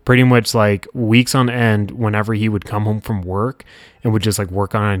pretty much like weeks on end whenever he would come home from work and would just like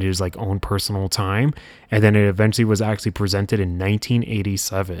work on it in his like own personal time. And then it eventually was actually presented in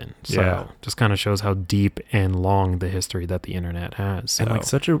 1987. So just kind of shows how deep and long the history that the internet has. So. And like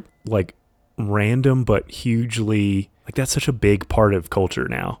such a like random but hugely like that's such a big part of culture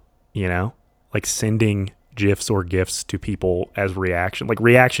now, you know, like sending GIFs or GIFs to people as reaction, like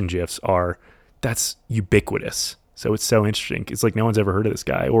reaction GIFs that's ubiquitous. So it's so interesting. It's like no one's ever heard of this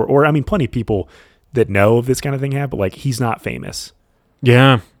guy or I mean, plenty of people that know of this kind of thing have, but like he's not famous.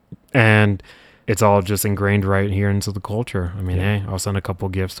 Yeah. And it's all just ingrained right here into the culture. I mean, hey, I'll send a couple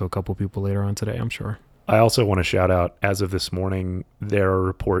gifts to a couple people later on today, I'm sure. I also want to shout out, as of this morning, there are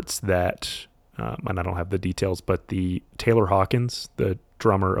reports that, and I don't have the details, but the Taylor Hawkins, the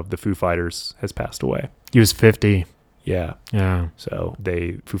drummer of the Foo Fighters, has passed away. He was 50. Yeah. Yeah. So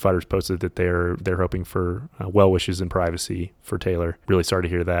Foo Fighters posted that they're hoping for well wishes and privacy for Taylor. Really sorry to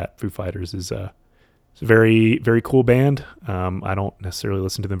hear that. Foo Fighters is a very, very cool band. I don't necessarily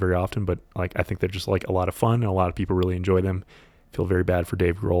listen to them very often, but like I think they're just like a lot of fun and a lot of people really enjoy them. Feel very bad for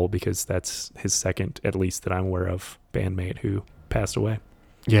Dave Grohl because that's his second, at least that I'm aware of, bandmate who passed away.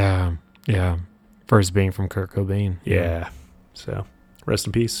 Yeah. Yeah. First being from Kurt Cobain. Yeah. So rest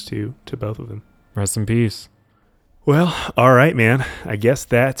in peace to both of them. Rest in peace. Well, all right, man. I guess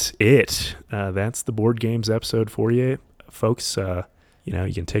that's it. That's the board games episode for you, folks. You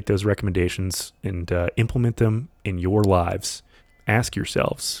can take those recommendations and implement them in your lives. Ask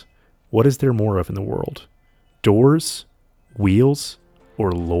yourselves, what is there more of in the world? Doors, wheels,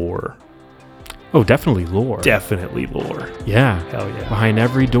 or lore? Oh, definitely lore. Definitely lore. Yeah. Hell yeah. Behind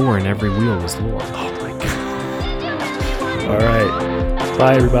every door and every wheel is lore. Oh my God. All right.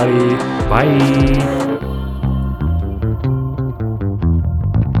 Bye, everybody. Bye.